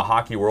in the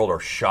hockey world are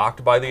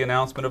shocked by the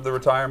announcement of the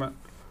retirement,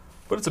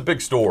 but it's a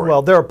big story.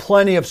 Well, there are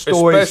plenty of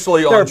stories.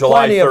 Especially there on are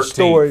July plenty of 13th.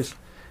 stories.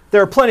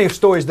 There are plenty of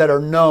stories that are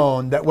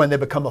known that when they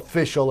become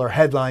official or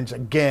headlines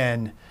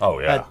again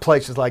at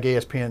places like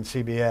ESPN and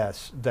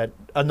CBS that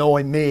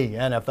annoy me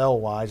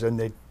NFL-wise, and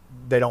they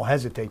don't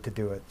hesitate to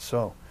do it.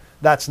 So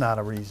that's not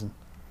a reason.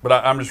 But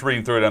I'm just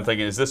reading through it. I'm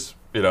thinking, is this,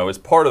 is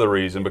part of the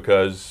reason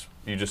because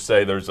you just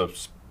say there's a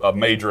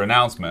major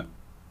announcement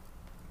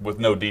with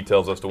no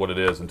details as to what it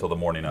is until the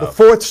morning of. The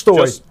fourth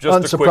story, just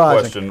unsurprising. a quick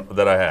question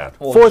that I had.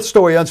 Fourth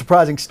story,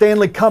 unsurprising.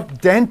 Stanley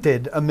Cup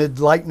dented amid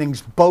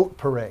Lightning's boat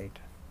parade.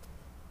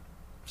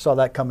 Saw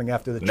that coming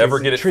after the Never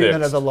get it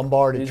treatment fixed. of the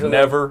Lombardi. These Trophy.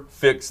 Never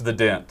fix the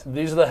dent.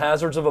 These are the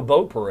hazards of a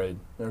boat parade.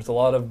 There's a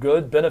lot of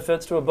good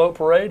benefits to a boat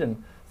parade,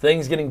 and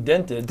things getting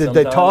dented. Did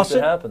they toss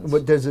it? Happens.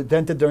 Does it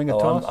dented during a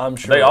toss? I'm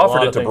sure They a lot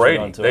offered of it to things were Brady.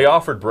 done to They it.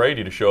 offered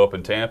Brady to show up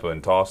in Tampa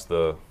and toss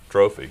the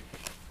trophy.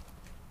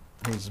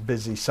 He's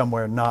busy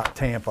somewhere not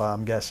Tampa,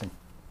 I'm guessing.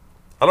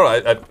 I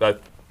don't know.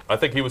 I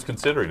think he was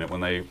considering it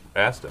when they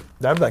asked him.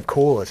 That'd be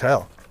cool as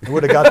hell. It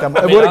would have got them.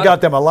 It would have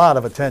got them a lot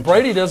of attention.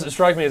 Brady doesn't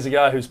strike me as a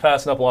guy who's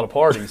passing up a lot of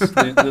parties this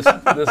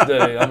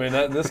day. I mean,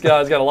 this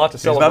guy's got a lot to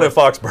He's celebrate. not in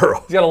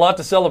Foxborough. He's got a lot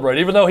to celebrate.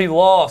 Even though he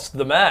lost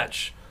the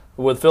match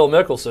with Phil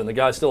Mickelson, the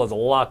guy still has a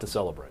lot to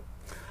celebrate.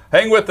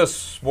 Hang with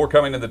us. More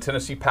coming in the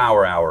Tennessee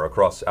Power Hour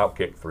across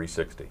Outkick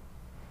 360.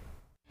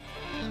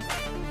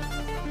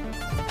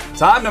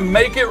 Time to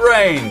make it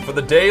rain for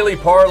the Daily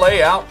Parlay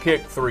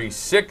Outkick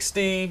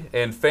 360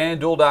 and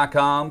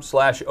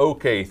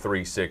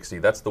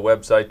FanDuel.com/OK360. That's the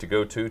website to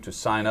go to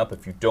sign up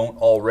if you don't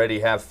already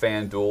have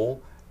FanDuel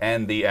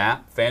and the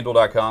app.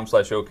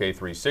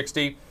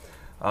 FanDuel.com/OK360.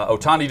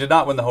 Ohtani did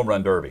not win the home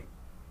run derby.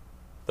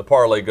 The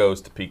parlay goes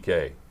to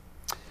PK.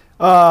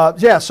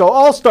 So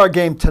All-Star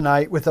game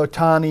tonight with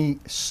Ohtani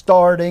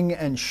starting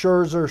and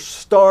Scherzer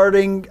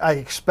starting. I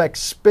expect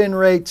spin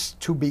rates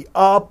to be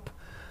up.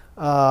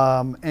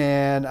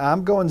 And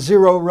I'm going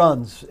 0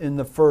 runs in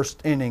the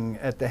first inning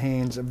at the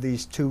hands of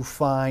these two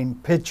fine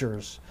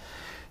pitchers.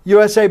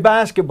 USA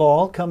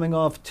Basketball coming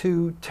off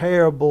 2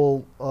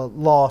 terrible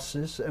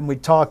losses, and we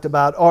talked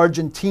about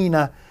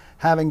Argentina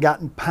having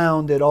gotten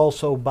pounded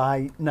also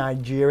by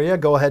Nigeria.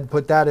 Go ahead and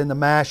put that in the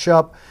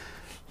mashup.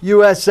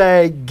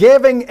 USA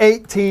giving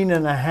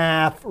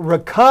 18.5,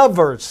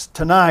 recovers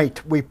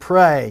tonight, we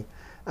pray,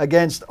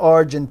 against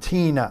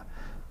Argentina.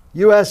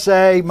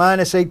 USA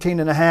minus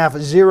 18.5,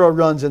 0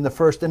 runs in the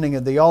first inning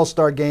of the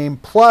All-Star game,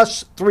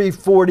 plus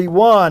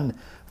 341.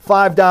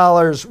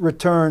 $5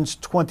 returns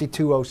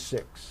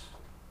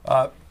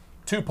 22.06.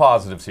 Two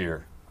positives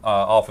here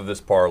off of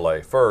this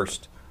parlay.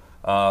 First,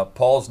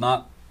 Paul's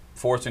not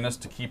forcing us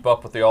to keep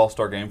up with the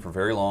All-Star game for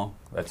very long.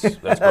 That's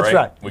great. That's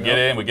right. We get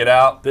in, we get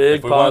out. Big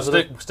if we want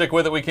positive. to stick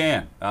with it, we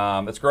can.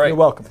 That's great. You're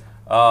welcome.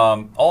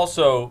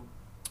 Also,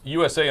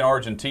 USA and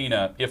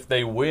Argentina, if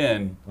they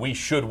win, we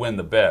should win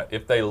the bet.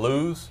 If they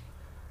lose,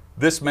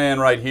 this man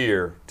right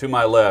here, to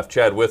my left,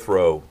 Chad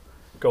Withrow,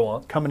 Go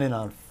on. Coming in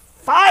on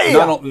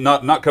fire.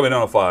 not coming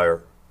on a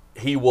fire,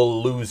 he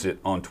will lose it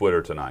on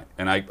Twitter tonight.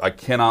 And I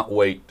cannot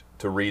wait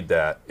to read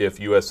that if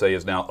USA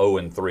is now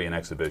 0-3 in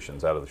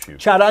exhibitions out of the chute.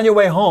 Chad, on your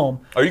way home,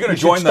 Are you gonna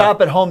should join the-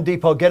 stop at Home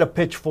Depot, get a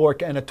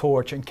pitchfork and a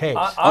torch in case.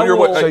 On your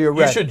way, So you're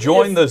you ready. should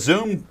join the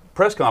Zoom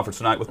press conference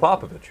tonight with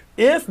Popovich.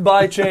 If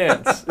by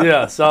chance,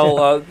 yes,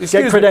 I'll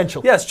excuse me.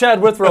 credentialed. Yes,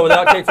 Chad Withrow with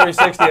Outkick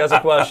 360 has a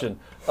question.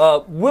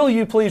 Will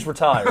you please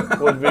retire?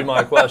 Would be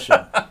my question.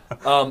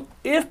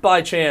 If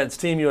by chance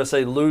Team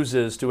USA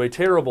loses to a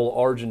terrible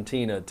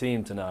Argentina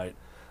team tonight,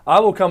 I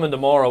will come in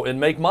tomorrow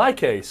and make my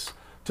case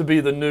to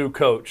be the new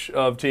coach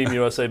of Team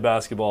USA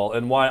basketball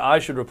and why I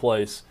should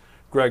replace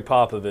Greg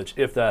Popovich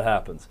if that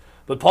happens.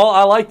 But Paul,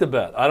 I like the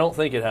bet. I don't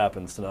think it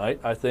happens tonight.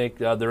 I think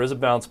there is a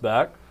bounce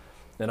back.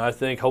 And I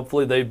think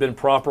hopefully they've been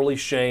properly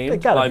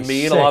shamed by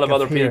me and a lot of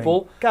other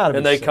people.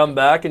 And they come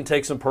back and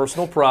take some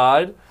personal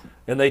pride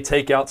and they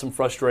take out some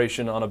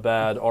frustration on a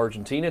bad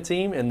Argentina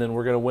team, and then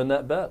we're going to win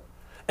that bet.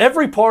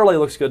 Every parlay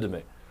looks good to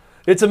me.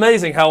 It's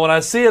amazing how when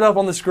I see it up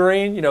on the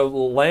screen, you know,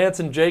 Lance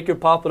and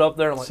Jacob pop it up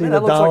there, and I'm like, See man, the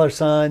that looks dollar like,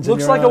 signs in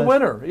looks your like a eyes.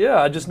 winner.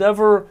 Yeah, I just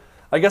never.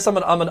 I guess I'm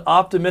an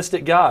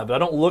optimistic guy, but I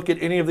don't look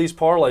at any of these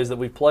parlays that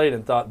we've played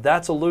and thought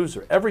that's a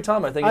loser. Every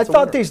time I think I it's a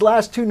thought winner. these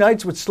last two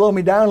nights would slow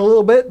me down a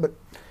little bit, but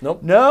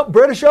Nope. no,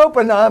 British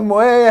Open, I'm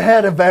way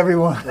ahead of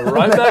everyone.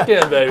 Right back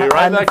in, baby.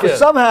 Right And back in.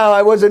 somehow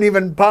I wasn't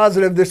even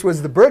positive this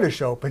was the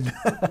British Open.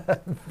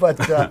 But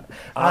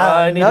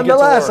I need to get to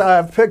nonetheless, work.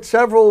 I've picked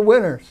several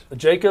winners.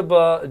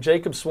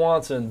 Jacob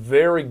Swanson,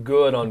 very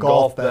good on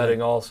Golf golf betting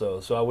betting. also.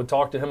 So I would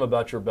talk to him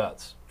about your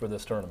bets for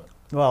this tournament.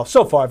 Well,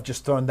 so far I've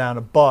just thrown down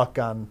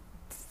 $1 on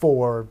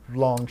 4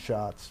 long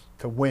shots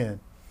to win.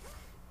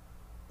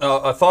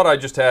 A thought I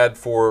just had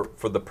for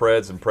the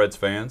Preds and Preds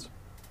fans,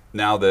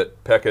 now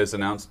that Pekka has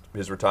announced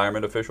his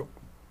retirement official.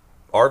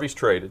 Arvy's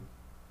traded.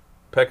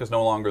 Pekka's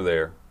no longer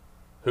there.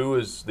 Who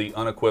is the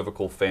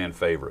unequivocal fan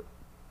favorite?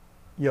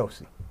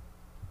 Yossi.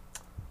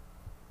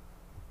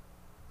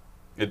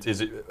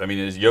 Is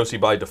Yossi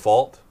by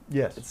default?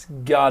 Yes. It's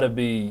got to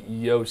be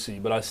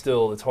Yossi, but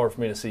it's hard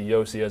for me to see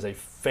Yossi as a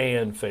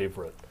fan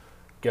favorite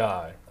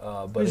guy.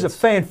 But He's a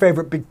fan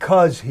favorite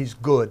because he's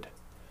good.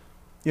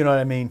 You know what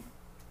I mean?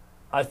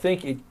 I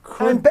think it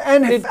could.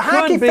 And it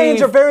hockey could be,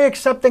 fans are very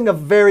accepting of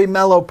very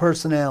mellow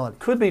personality.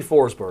 Could be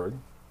Forsberg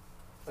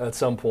at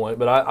some point,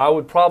 but I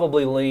would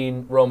probably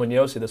lean Roman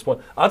Yossi at this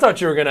point. I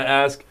thought you were going to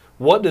ask,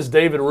 what does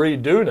David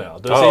Reed do now?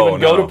 Does he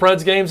even go to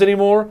Preds games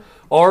anymore?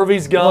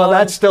 Arvy's gone. Well,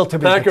 that's still to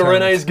be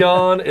determined. Pekka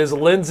gone. Is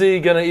Lindsay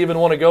going to even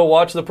want to go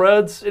watch the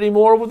Preds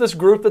anymore with this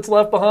group that's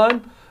left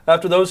behind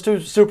after those two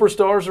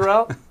superstars are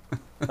out?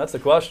 That's the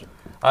question.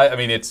 I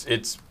mean, it's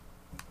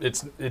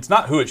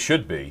not who it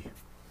should be.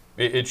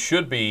 It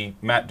should be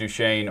Matt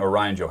Duchene or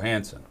Ryan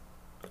Johansson.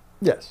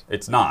 Yes.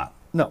 It's not.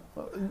 No.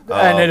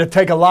 And it'll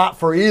take a lot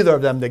for either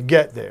of them to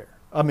get there.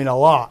 I mean, a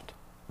lot.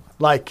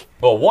 Like,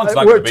 Well, one's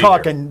not we're going to be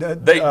talking, there.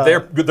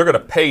 They're going to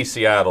pay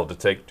Seattle to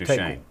take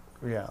Duchene.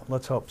 yeah,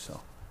 let's hope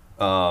so.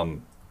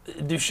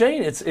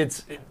 Duchene,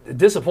 it's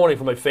disappointing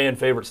from a fan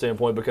favorite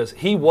standpoint because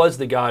he was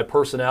the guy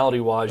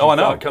personality-wise you I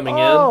know. thought coming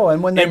in.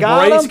 And when they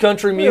got embraced him,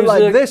 country you're music.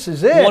 like, this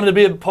is it. Wanted to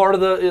be a part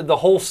of the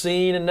whole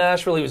scene in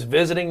Nashville. He was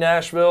visiting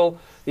Nashville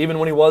even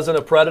when he wasn't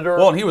a Predator.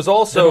 Well, and he was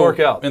also Didn't work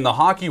out. in the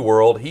hockey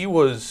world. He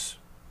was,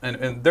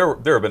 and there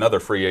have been other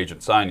free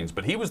agent signings,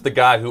 but he was the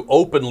guy who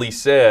openly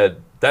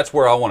said, "That's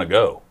where I want to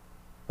go.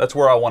 That's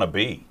where I want to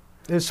be."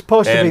 It's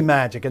supposed to be And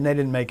magic, and they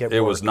didn't make it work.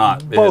 It was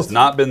not. It has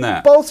not been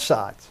that. Both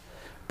sides.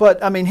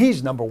 But I mean,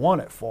 he's number one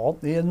at fault.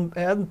 He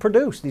hasn't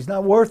produced. He's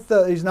not worth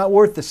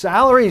the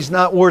salary. He's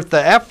not worth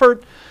the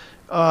effort.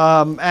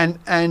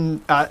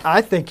 And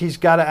I think he's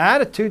got an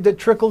attitude that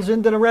trickles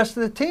into the rest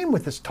of the team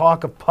with his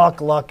talk of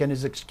puck luck and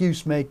his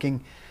excuse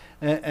making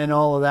and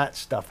all of that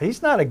stuff.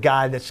 He's not a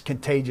guy that's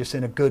contagious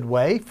in a good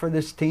way for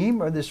this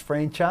team or this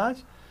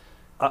franchise.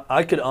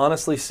 I could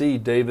honestly see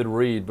David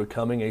Reed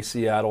becoming a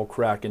Seattle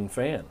Kraken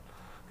fan.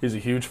 He's a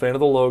huge fan of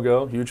the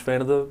logo, huge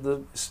fan of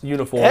the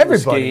uniform,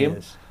 Everybody the scheme.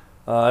 is.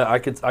 I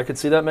could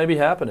see that maybe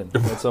happening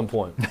at some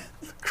point.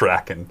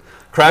 Kraken.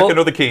 Kraken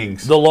are the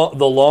kings. The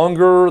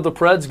longer the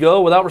Preds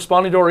go without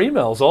responding to our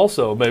emails,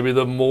 also maybe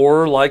the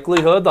more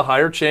likelihood, the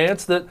higher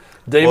chance that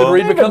David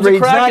Reed becomes Reed's a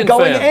Kraken not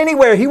going fan.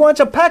 anywhere. He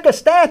wants a Pekka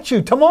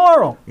statue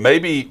tomorrow.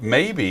 Maybe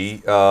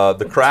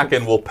the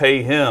Kraken will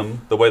pay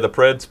him the way the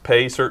Preds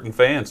pay certain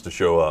fans to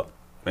show up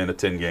and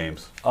attend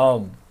games.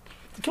 Can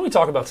we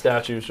talk about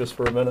statues just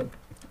for a minute?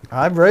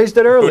 I've raised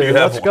it earlier.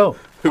 Let's go.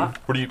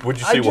 Would you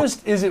see?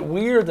 Is it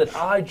weird that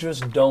I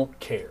just don't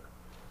care?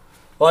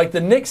 Like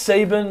the Nick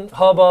Saban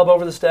hubbub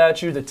over the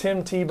statue, the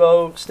Tim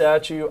Tebow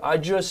statue,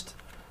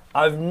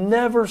 I've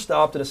never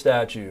stopped at a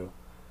statue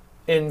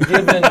and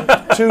given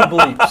two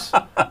bleeps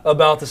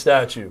about the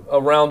statue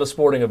around a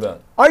sporting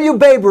event. Are you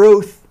Babe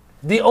Ruth?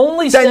 The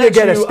only Then you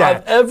get a statue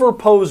I've statue. ever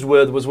posed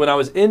with was when I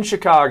was in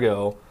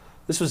Chicago.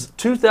 This was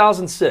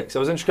 2006. I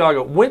was in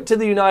Chicago, went to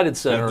the United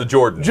Center The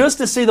Jordan. just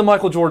to see the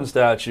Michael Jordan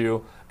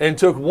statue and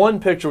took one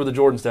picture with the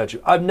Jordan statue.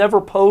 I've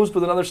never posed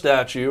with another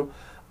statue.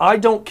 I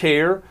don't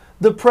care.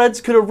 The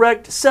Preds could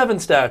erect 7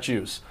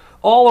 statues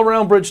all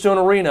around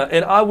Bridgestone Arena,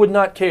 and I would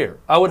not care.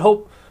 I would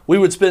hope we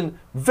would spend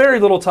very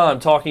little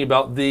time talking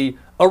about the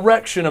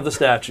erection of the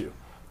statue.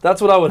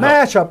 That's what I would hope.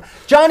 Mashup.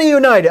 Johnny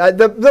United.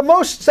 The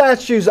most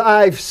statues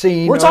I've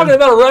seen. We're talking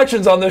about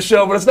erections on this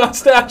show, but it's not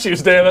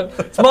statues, damn it.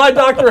 It's my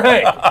Dr.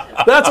 Hank.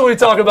 That's what we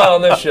talk about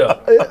on this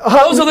show.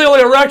 Those are the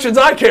only erections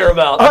I care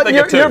about.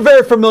 You're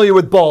very familiar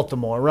with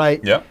Baltimore, right?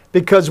 Yeah.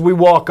 Because we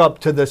walk up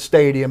to the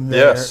stadium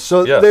there. Yes,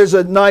 So yes. there's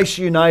a nice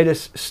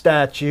Unitas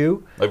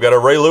statue. They've got a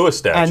Ray Lewis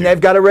statue. And they've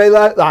got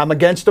I'm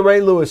against the Ray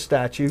Lewis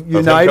statue. of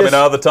him coming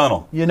out of the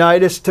tunnel.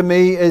 Unitas to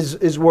me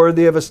is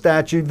worthy of a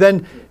statue.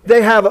 Then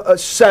they have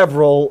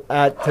several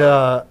at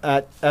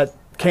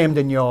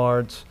Camden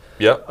Yards,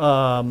 Yep.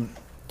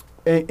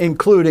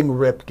 including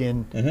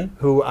Ripken,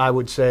 who I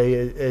would say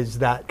is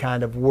that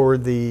kind of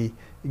worthy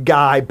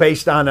guy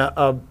based on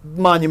a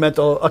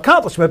monumental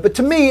accomplishment. But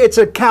to me, it's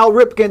a Cal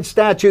Ripken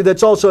statue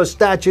that's also a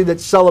statue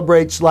that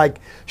celebrates like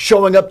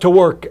showing up to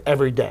work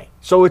every day.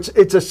 So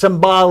it's a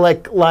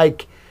symbolic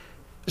like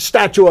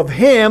statue of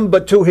him,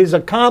 but to his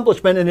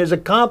accomplishment, and his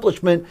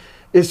accomplishment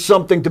is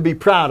something to be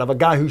proud of, a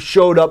guy who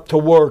showed up to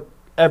work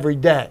every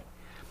day.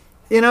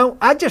 You know,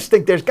 I just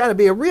think there's got to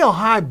be a real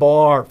high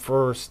bar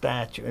for a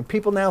statue, and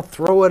people now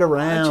throw it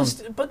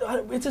around. But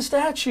it's a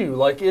statue.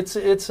 Like it's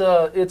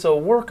a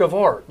work of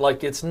art.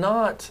 Like it's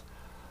not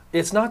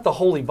the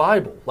Holy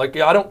Bible. Like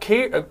I don't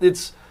care.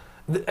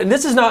 And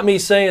this is not me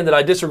saying that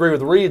I disagree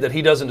with Reed that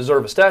he doesn't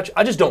deserve a statue.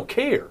 I just don't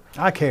care.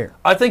 I care.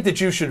 I think that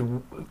you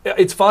should.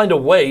 It's fine to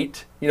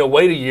wait.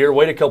 Wait a year,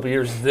 wait a couple of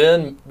years,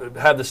 then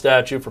have the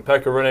statue for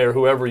Pekka Rinne or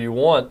whoever you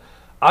want.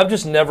 I've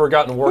just never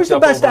gotten worked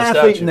up over a statue. Who's the best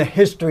athlete in the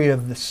history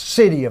of the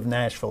city of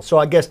Nashville? So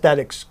I guess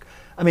TSU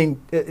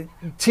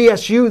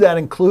that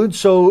includes.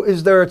 So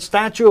is there a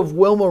statue of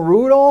Wilma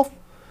Rudolph?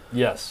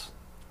 Yes.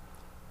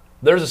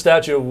 There's a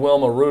statue of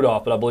Wilma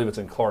Rudolph, but I believe it's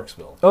in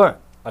Clarksville. All right.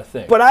 I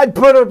think. But I'd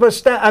put up a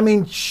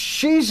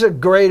she's the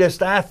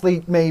greatest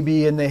athlete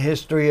maybe in the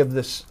history of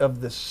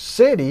the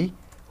city.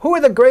 Who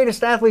are the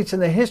greatest athletes in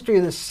the history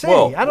of the city?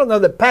 Well, I don't know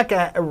that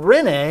Pekka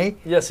Rinne.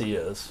 Yes, he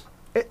is.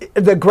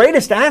 The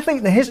greatest athlete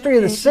in the history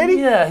of the city?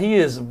 Yeah, he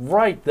is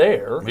right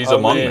there. He's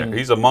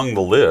among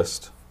the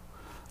list.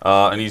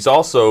 And he's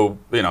also,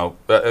 the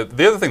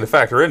other thing to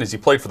factor in is he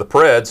played for the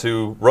Preds,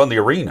 who run the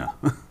arena.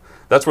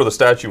 That's where the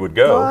statue would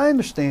go. Well, I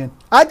understand.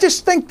 I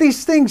just think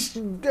these things,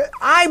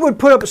 I would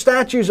put up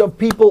statues of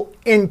people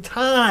in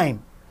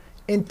time.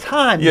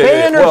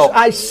 Banners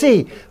I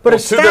see. But a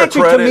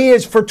statue to me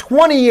is for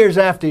 20 years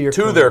after your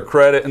career. To their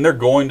credit, and they're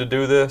going to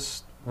do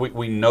this.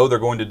 We know they're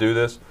going to do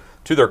this.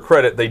 To their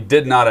credit, they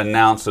did not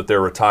announce that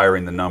they're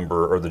retiring the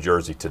number or the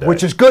jersey today.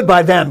 Which is good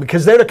by them,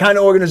 because they're the kind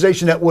of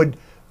organization that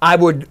I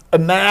would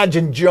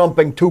imagine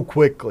jumping too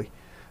quickly.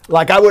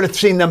 Like I would have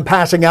seen them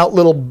passing out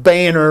little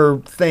banner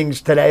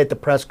things today at the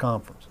press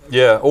conference.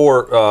 Yeah,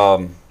 or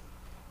I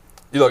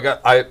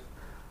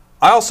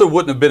also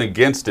wouldn't have been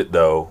against it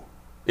though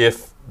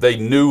if they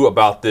knew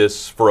about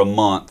this for a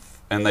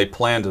month and they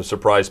planned to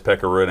surprise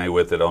Pekka Rinne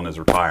with it on his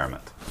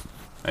retirement,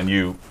 and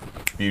you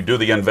do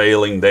the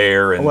unveiling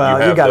there, and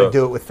you got to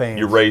do it with fans.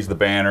 You raise the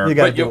banner. You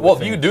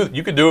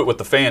could do it with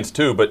the fans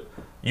too, but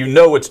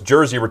it's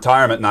jersey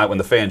retirement night when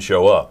the fans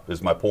show up.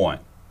 Is my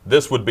point.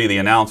 This would be the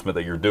announcement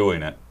that you're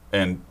doing it,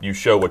 and you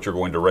show what you're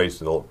going to raise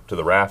to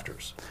the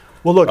rafters.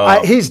 Well,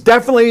 look, he's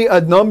definitely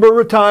a number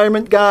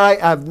retirement guy.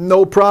 I have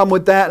no problem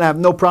with that, and I have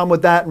no problem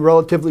with that in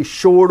relatively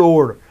short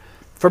order.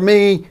 For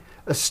me,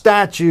 a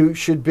statue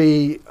should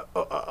be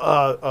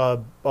a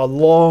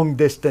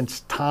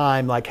long-distance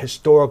time, like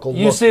historical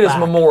You look see it as back.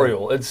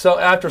 memorial. It's so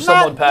after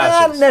someone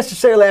passes. Not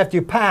necessarily after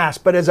you pass,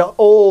 but as an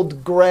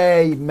old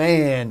gray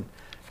man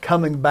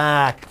coming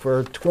back for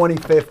a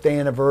 25th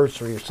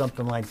anniversary or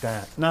something like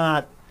that.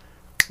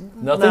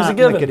 Nothing's a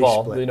given,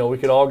 Paul. We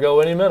could all go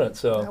any minute.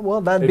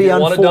 So that'd if be you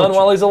want it done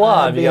while he's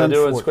alive, you got to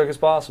do it as quick as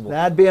possible.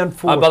 That'd be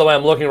unfortunate. By the way,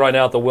 I'm looking right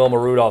now at the Wilma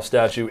Rudolph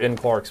statue in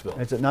Clarksville.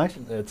 Is it nice?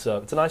 It's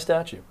a nice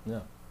statue. Yeah.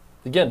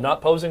 Again,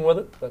 not posing with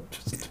it, but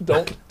just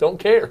don't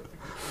care.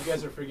 You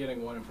guys are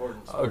forgetting one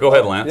important Go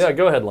ahead, Lance. Yeah,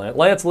 go ahead, Lance.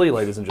 Lance Lee,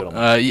 ladies and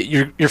gentlemen.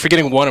 You're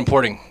forgetting one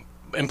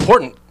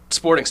important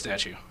sporting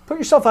statue. Put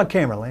yourself on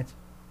camera, Lance.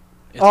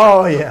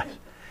 Oh, yeah.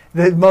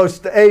 The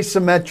most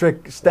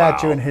asymmetric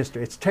statue in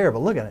history. It's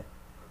terrible. Look at it.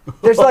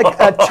 There's like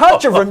a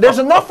touch of There's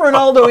enough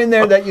Ronaldo in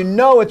there that you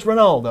know it's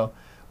Ronaldo.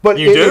 But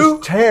You do?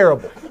 is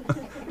terrible.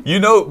 You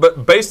know,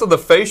 but based on the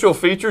facial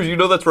features, you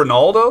know that's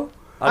Ronaldo?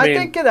 I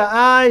think of the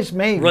eyes,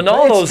 maybe.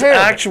 Ronaldo's It's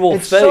terrible. actual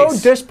it's so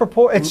face.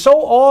 It's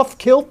so off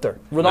kilter.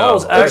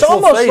 Ronaldo's No. It's actual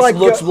almost face like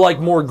looks a- like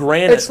more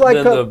granite it's like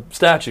than a- the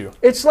statue.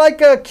 It's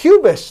like a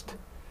cubist.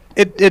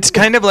 It's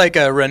kind of like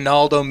a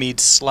Ronaldo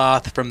meets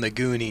Sloth from the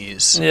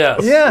Goonies. Yes.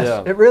 Yes,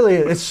 Yeah. it really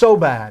is. It's so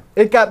bad.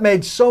 It got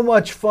made so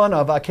much fun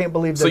of. I can't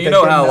believe that So they you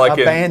know how, didn't like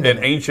in abandon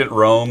it. ancient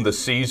Rome, the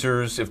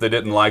Caesars, if they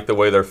didn't like the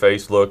way their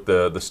face looked,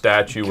 the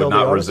statue Kill would the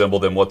not artist. resemble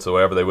them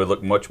whatsoever. They would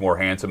look much more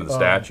handsome in the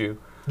statue.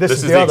 this This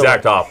is is the the other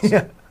exact way. opposite.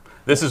 Yeah.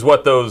 This is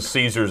what those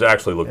Caesars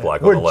actually looked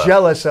like on We're the left.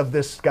 jealous of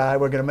this guy.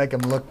 We're going to make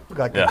him look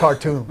like Yeah. a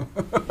cartoon.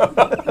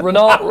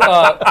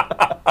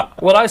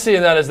 What I see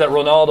in that is that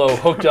Ronaldo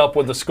hooked up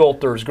with the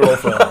sculptor's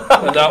girlfriend,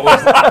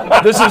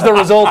 and this is the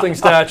resulting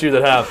statue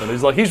that happened.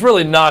 He's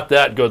really not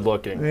that good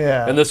looking.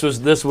 Yeah. And this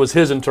was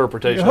his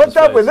interpretation. You hooked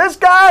up with this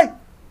guy?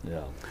 Yeah.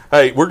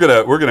 Hey, we're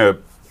gonna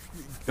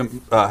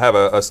have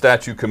a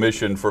statue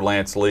commission for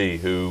Lance Lee,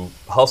 who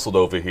hustled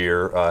over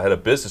here. Had a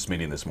business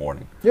meeting this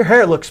morning. Your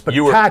hair looks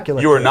You were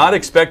spectacular. not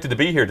expected to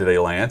be here today,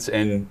 Lance,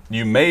 and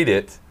you made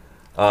it.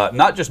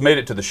 Not just made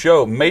it to the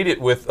show, made it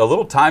with a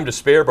little time to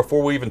spare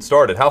before we even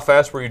started. How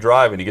fast were you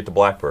driving to get to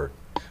Blackbird?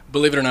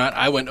 Believe it or not,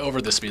 I went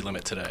over the speed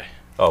limit today.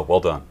 Oh, well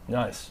done.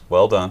 Nice.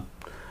 Well done.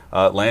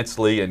 Lance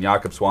Lee and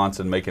Jakob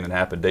Swanson making it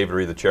happen. David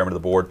Reed, the chairman of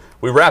the board.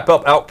 We wrap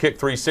up Outkick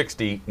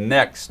 360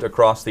 next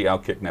across the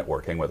Outkick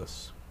network. Hang with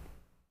us.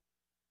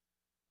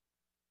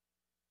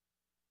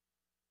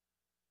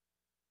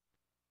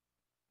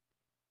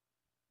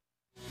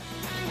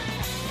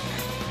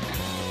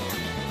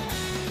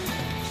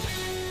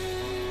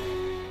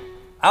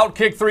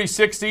 Outkick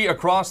 360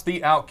 across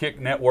the Outkick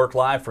network,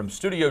 live from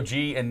Studio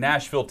G in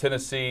Nashville,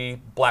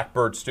 Tennessee,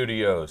 Blackbird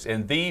Studios,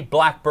 and the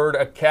Blackbird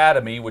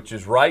Academy, which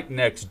is right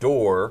next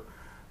door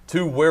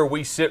to where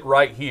we sit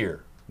right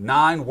here.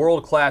 9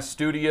 world-class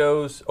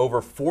studios,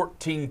 over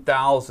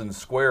 14,000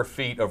 square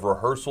feet of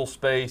rehearsal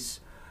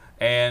space,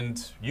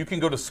 and you can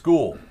go to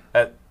school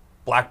at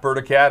Blackbird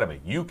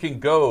Academy. You can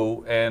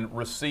go and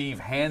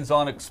receive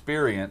hands-on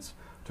experience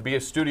to be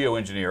a studio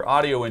engineer,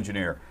 audio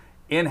engineer,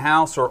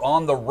 in-house or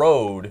on the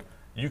road.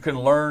 You can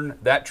learn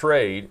that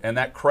trade and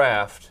that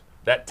craft,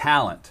 that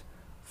talent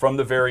from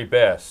the very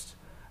best,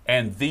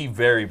 and the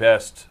very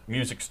best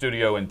music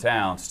studio in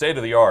town,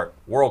 state-of-the-art,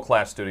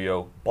 world-class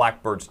studio,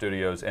 Blackbird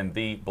Studios, and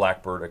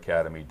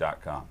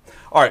theblackbirdacademy.com.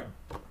 All right,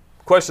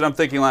 question I'm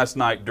thinking last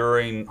night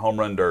during Home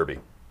Run Derby.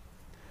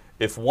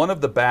 If one of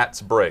the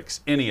bats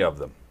breaks, any of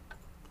them,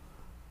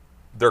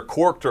 they're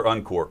corked or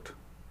uncorked?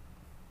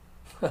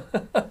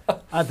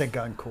 I think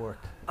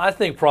uncorked. I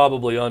think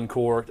probably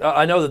uncorked.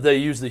 I know that they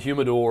used the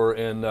humidor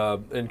in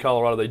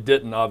Colorado. They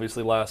didn't,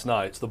 obviously, last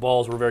night. So the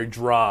balls were very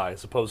dry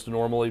as opposed to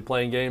normally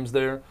playing games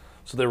there.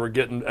 So they were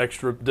getting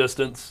extra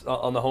distance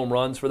on the home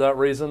runs for that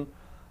reason.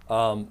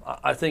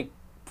 I think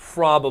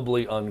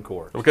probably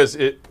uncorked. Because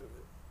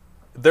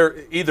they're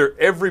either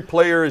every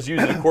player is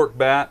using a cork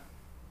bat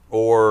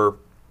or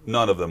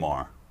none of them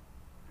are,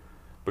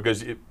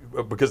 because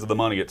of the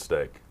money at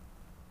stake.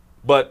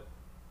 But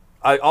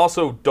I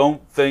also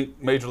don't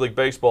think Major League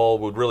Baseball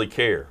would really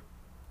care.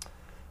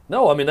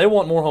 No, I mean, they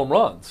want more home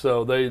runs.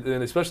 So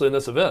and especially in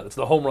this event, it's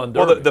the home run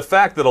derby. Well, the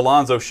fact that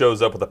Alonso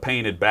shows up with a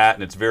painted bat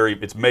and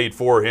it's made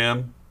for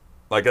him,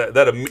 like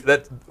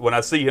that when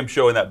I see him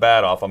showing that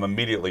bat off, I'm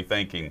immediately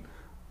thinking,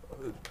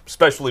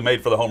 specially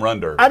made for the home run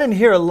derby. I didn't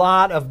hear a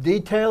lot of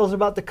details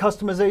about the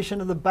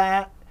customization of the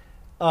bat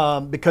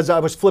because I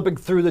was flipping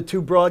through the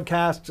 2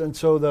 broadcasts, and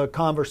so the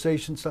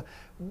conversation stuff.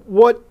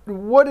 What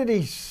did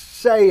he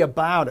say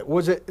about it?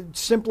 Was it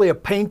simply a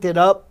painted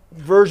up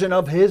version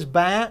of his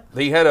bat?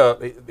 He had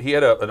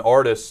an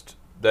artist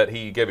that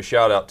he gave a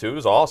shout out to. It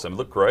was awesome. It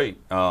looked great.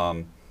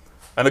 I'm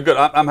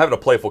having a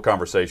playful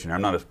conversation here.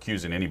 I'm not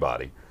accusing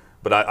anybody,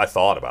 but I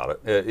thought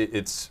about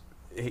it.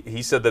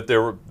 He said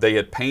that they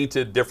had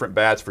painted different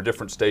bats for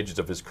different stages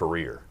of his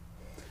career,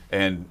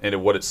 and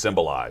what it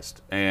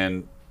symbolized.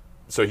 And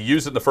so he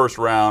used it in the first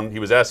round. He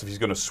was asked if he's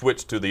going to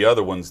switch to the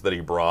other ones that he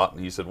brought,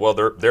 and he said, "Well,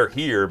 they're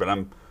here, but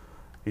I'm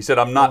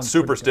not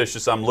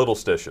superstitious. I'm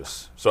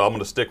little-stitious. So I'm going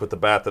to stick with the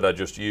bat that I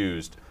just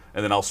used,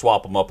 and then I'll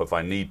swap them up if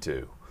I need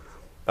to."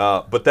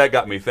 But that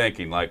got me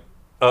thinking, and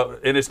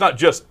it's not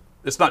just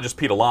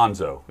Pete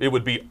Alonso. It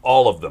would be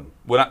all of them.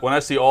 When I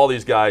see all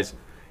these guys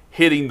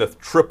hitting the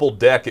triple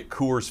deck at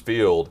Coors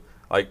Field,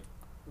 like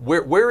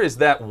where is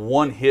that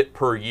one hit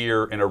per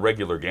year in a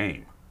regular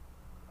game?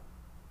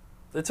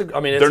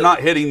 They're not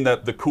hitting the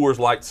Coors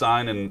Light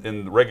sign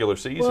in the regular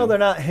season. Well, they're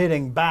not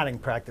hitting batting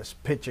practice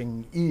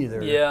pitching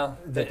either. Yeah.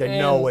 That they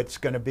know it's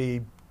going to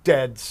be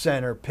dead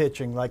center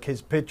pitching like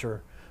his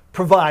pitcher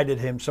provided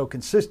him so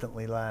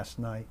consistently last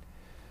night.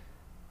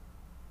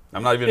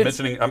 I'm not even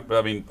mentioning.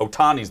 I mean,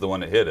 Ohtani's the one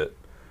that hit it.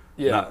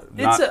 Yeah,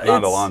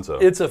 not Alonso.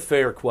 It's a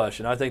fair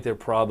question. I think they're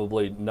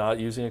probably not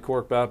using a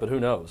cork bat, but who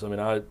knows? I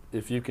mean,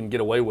 if you can get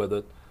away with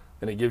it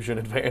and it gives you an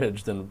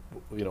advantage, then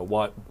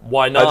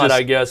why not?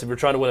 I guess if you're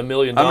trying to win $1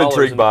 million, I'm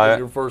intrigued by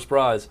your first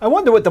prize. I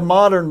wonder what the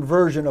modern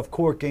version of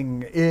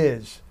corking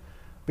is,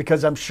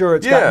 because I'm sure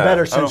it's gotten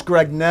better since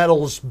Greg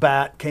Nettles'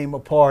 bat came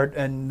apart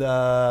and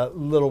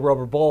little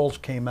rubber balls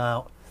came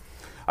out.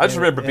 I just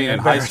remember being in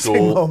high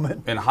school.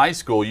 Moment. In high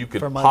school, you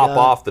could pop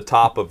off the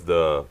top of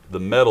the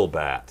metal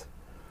bat,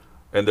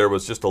 and there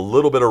was just a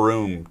little bit of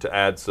room to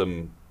add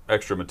some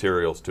extra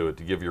materials to it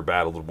to give your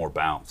bat a little more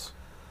bounce.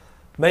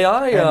 May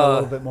I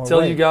tell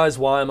weight. you guys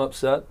why I'm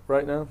upset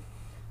right now?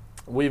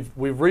 We've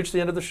reached the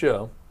end of the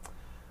show,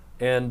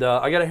 and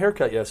I got a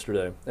haircut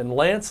yesterday. And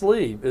Lance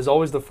Lee is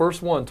always the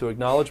first one to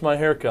acknowledge my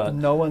haircut.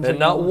 No one's and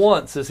not acknowledged.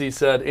 once has he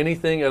said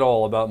anything at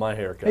all about my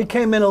haircut. He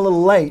came in a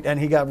little late, and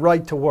he got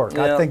right to work.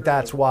 Yeah. I think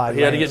that's why.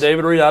 He had to get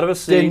David Reed out of his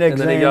seat, and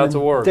then he got to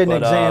work. Didn't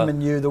examine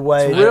you the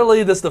way.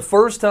 Really, this is the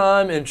first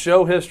time in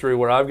show history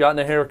where I've gotten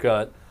a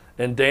haircut,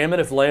 and damn it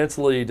if Lance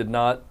Lee did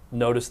not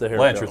notice the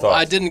haircut. Lance, your thoughts?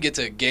 I didn't get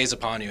to gaze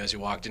upon you as you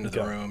walked into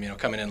the room,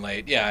 coming in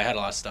late. Yeah, I had a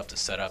lot of stuff to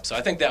set up, so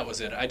I think that was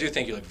it. I do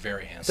think you look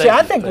very handsome. See,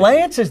 I think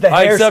Lance is the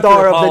I hair accept your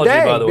star of the apology,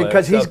 day by the way.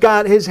 because he's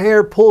got his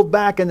hair pulled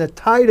back in the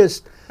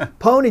tightest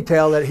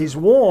ponytail that he's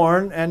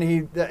worn,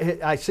 and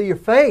I see your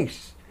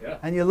face,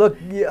 and you look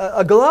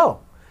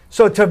aglow.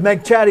 So to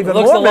make Chad even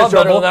Looks more a lot better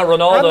miserable, than that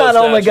Ronaldo I'm not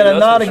only statue, going to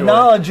that's not for sure.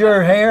 acknowledge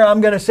your hair, I'm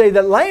going to say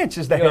that Lance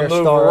is the You're hair gonna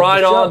move star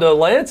right of the on show. to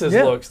Lance's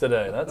Yeah. looks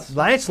today. That's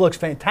Lance looks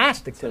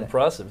fantastic today.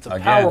 impressive. It's a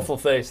Again. powerful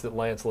face that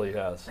Lance Lee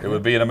has. It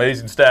would be an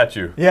amazing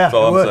statue. Yeah, That's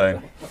all it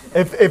I'm would.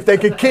 saying. If they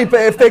could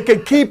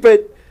keep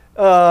it,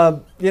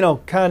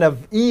 kind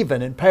of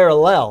even and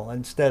parallel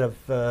instead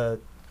of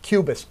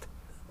cubist.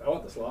 I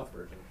want the sloth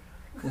version.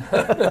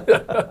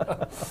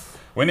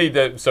 We need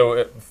to.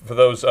 So, for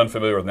those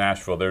unfamiliar with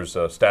Nashville, there's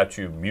a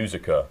statue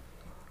Musica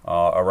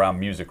around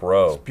Music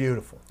Row. It's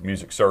beautiful.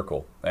 Music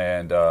Circle,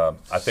 and I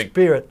think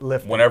Spirit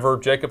lifting. whenever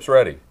Jacob's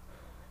ready,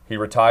 he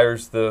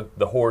retires the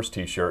horse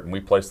T-shirt, and we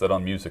place that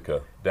on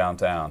Musica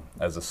downtown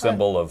as a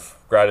symbol of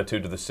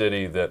gratitude to the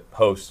city that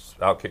hosts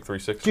Outkick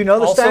 360. Do you know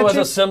the Also statue? as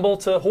a symbol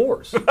to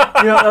horse. You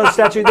don't know the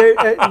statue?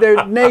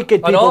 They're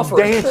naked people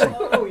offering. dancing.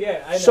 Oh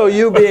yeah, I know. So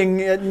you being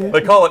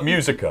They call it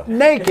Musica.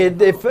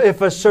 naked, if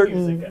a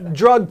certain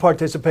drug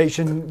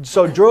participation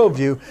so drove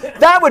you,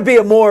 that would be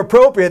a more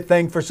appropriate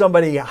thing for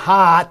somebody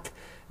hot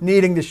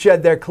needing to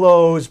shed their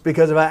clothes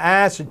because of an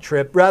acid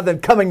trip, rather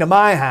than coming to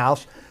my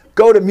house.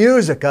 Go to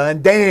Musica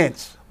and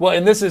dance. Well,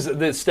 and this is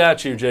the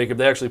statue, Jacob.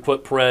 They actually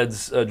put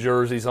Preds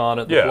jerseys on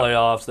it in the Yeah.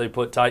 playoffs. They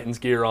put Titans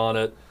gear on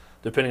it,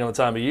 depending on the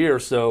time of year.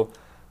 So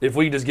if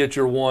we just get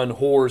your one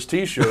Whores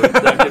T-shirt,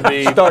 that could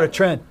be Start a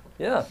trend.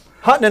 yeah,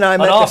 Hutton and I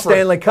met the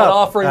Stanley Cup. an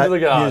offering to at the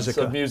gods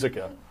Musica. of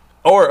Musica.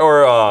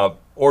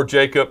 Or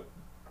Jacob,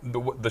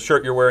 the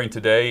shirt you're wearing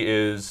today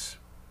is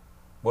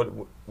what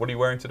are you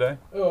wearing today?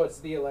 Oh, it's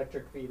the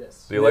Electric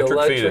Fetus. The Electric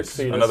Electric Fetus,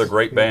 Fetus. another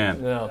great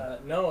band. Yeah.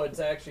 No, it's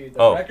actually the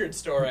Oh. record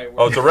store I work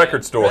Oh, it's a record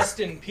at. store. Rest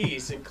in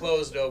peace. It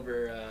closed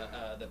over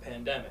the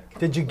pandemic.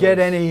 Did you get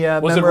any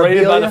Was it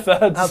raided by the memorabilia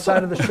feds?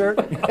 outside of the shirt?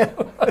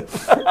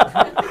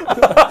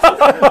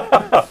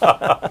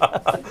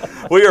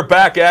 We are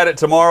back at it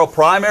tomorrow.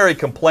 Primary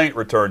complaint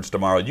returns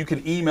tomorrow. You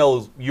can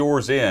email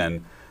yours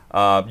in.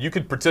 You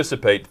could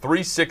participate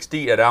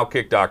 360 at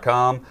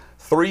outkick.com.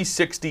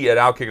 360 at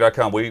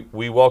outkick.com.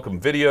 We welcome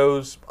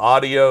videos,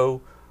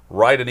 audio.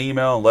 Write an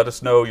email and let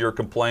us know your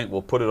complaint.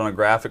 We'll put it on a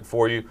graphic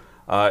for you.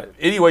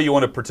 Any way you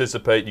want to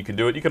participate, you can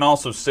do it. You can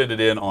also send it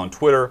in on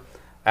Twitter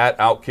at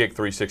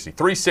Outkick360.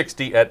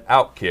 360 at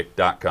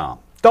outkick.com.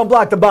 Don't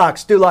block the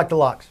box. Do lock the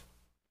locks.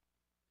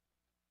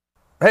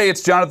 Hey,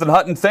 it's Jonathan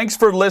Hutton. Thanks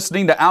for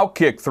listening to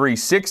Outkick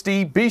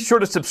 360. Be sure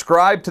to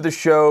subscribe to the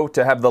show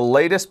to have the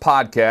latest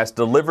podcast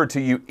delivered to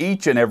you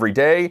each and every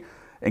day.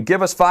 And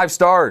give us 5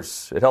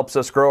 stars. It helps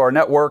us grow our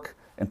network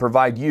and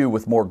provide you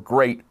with more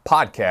great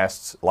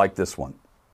podcasts like this one.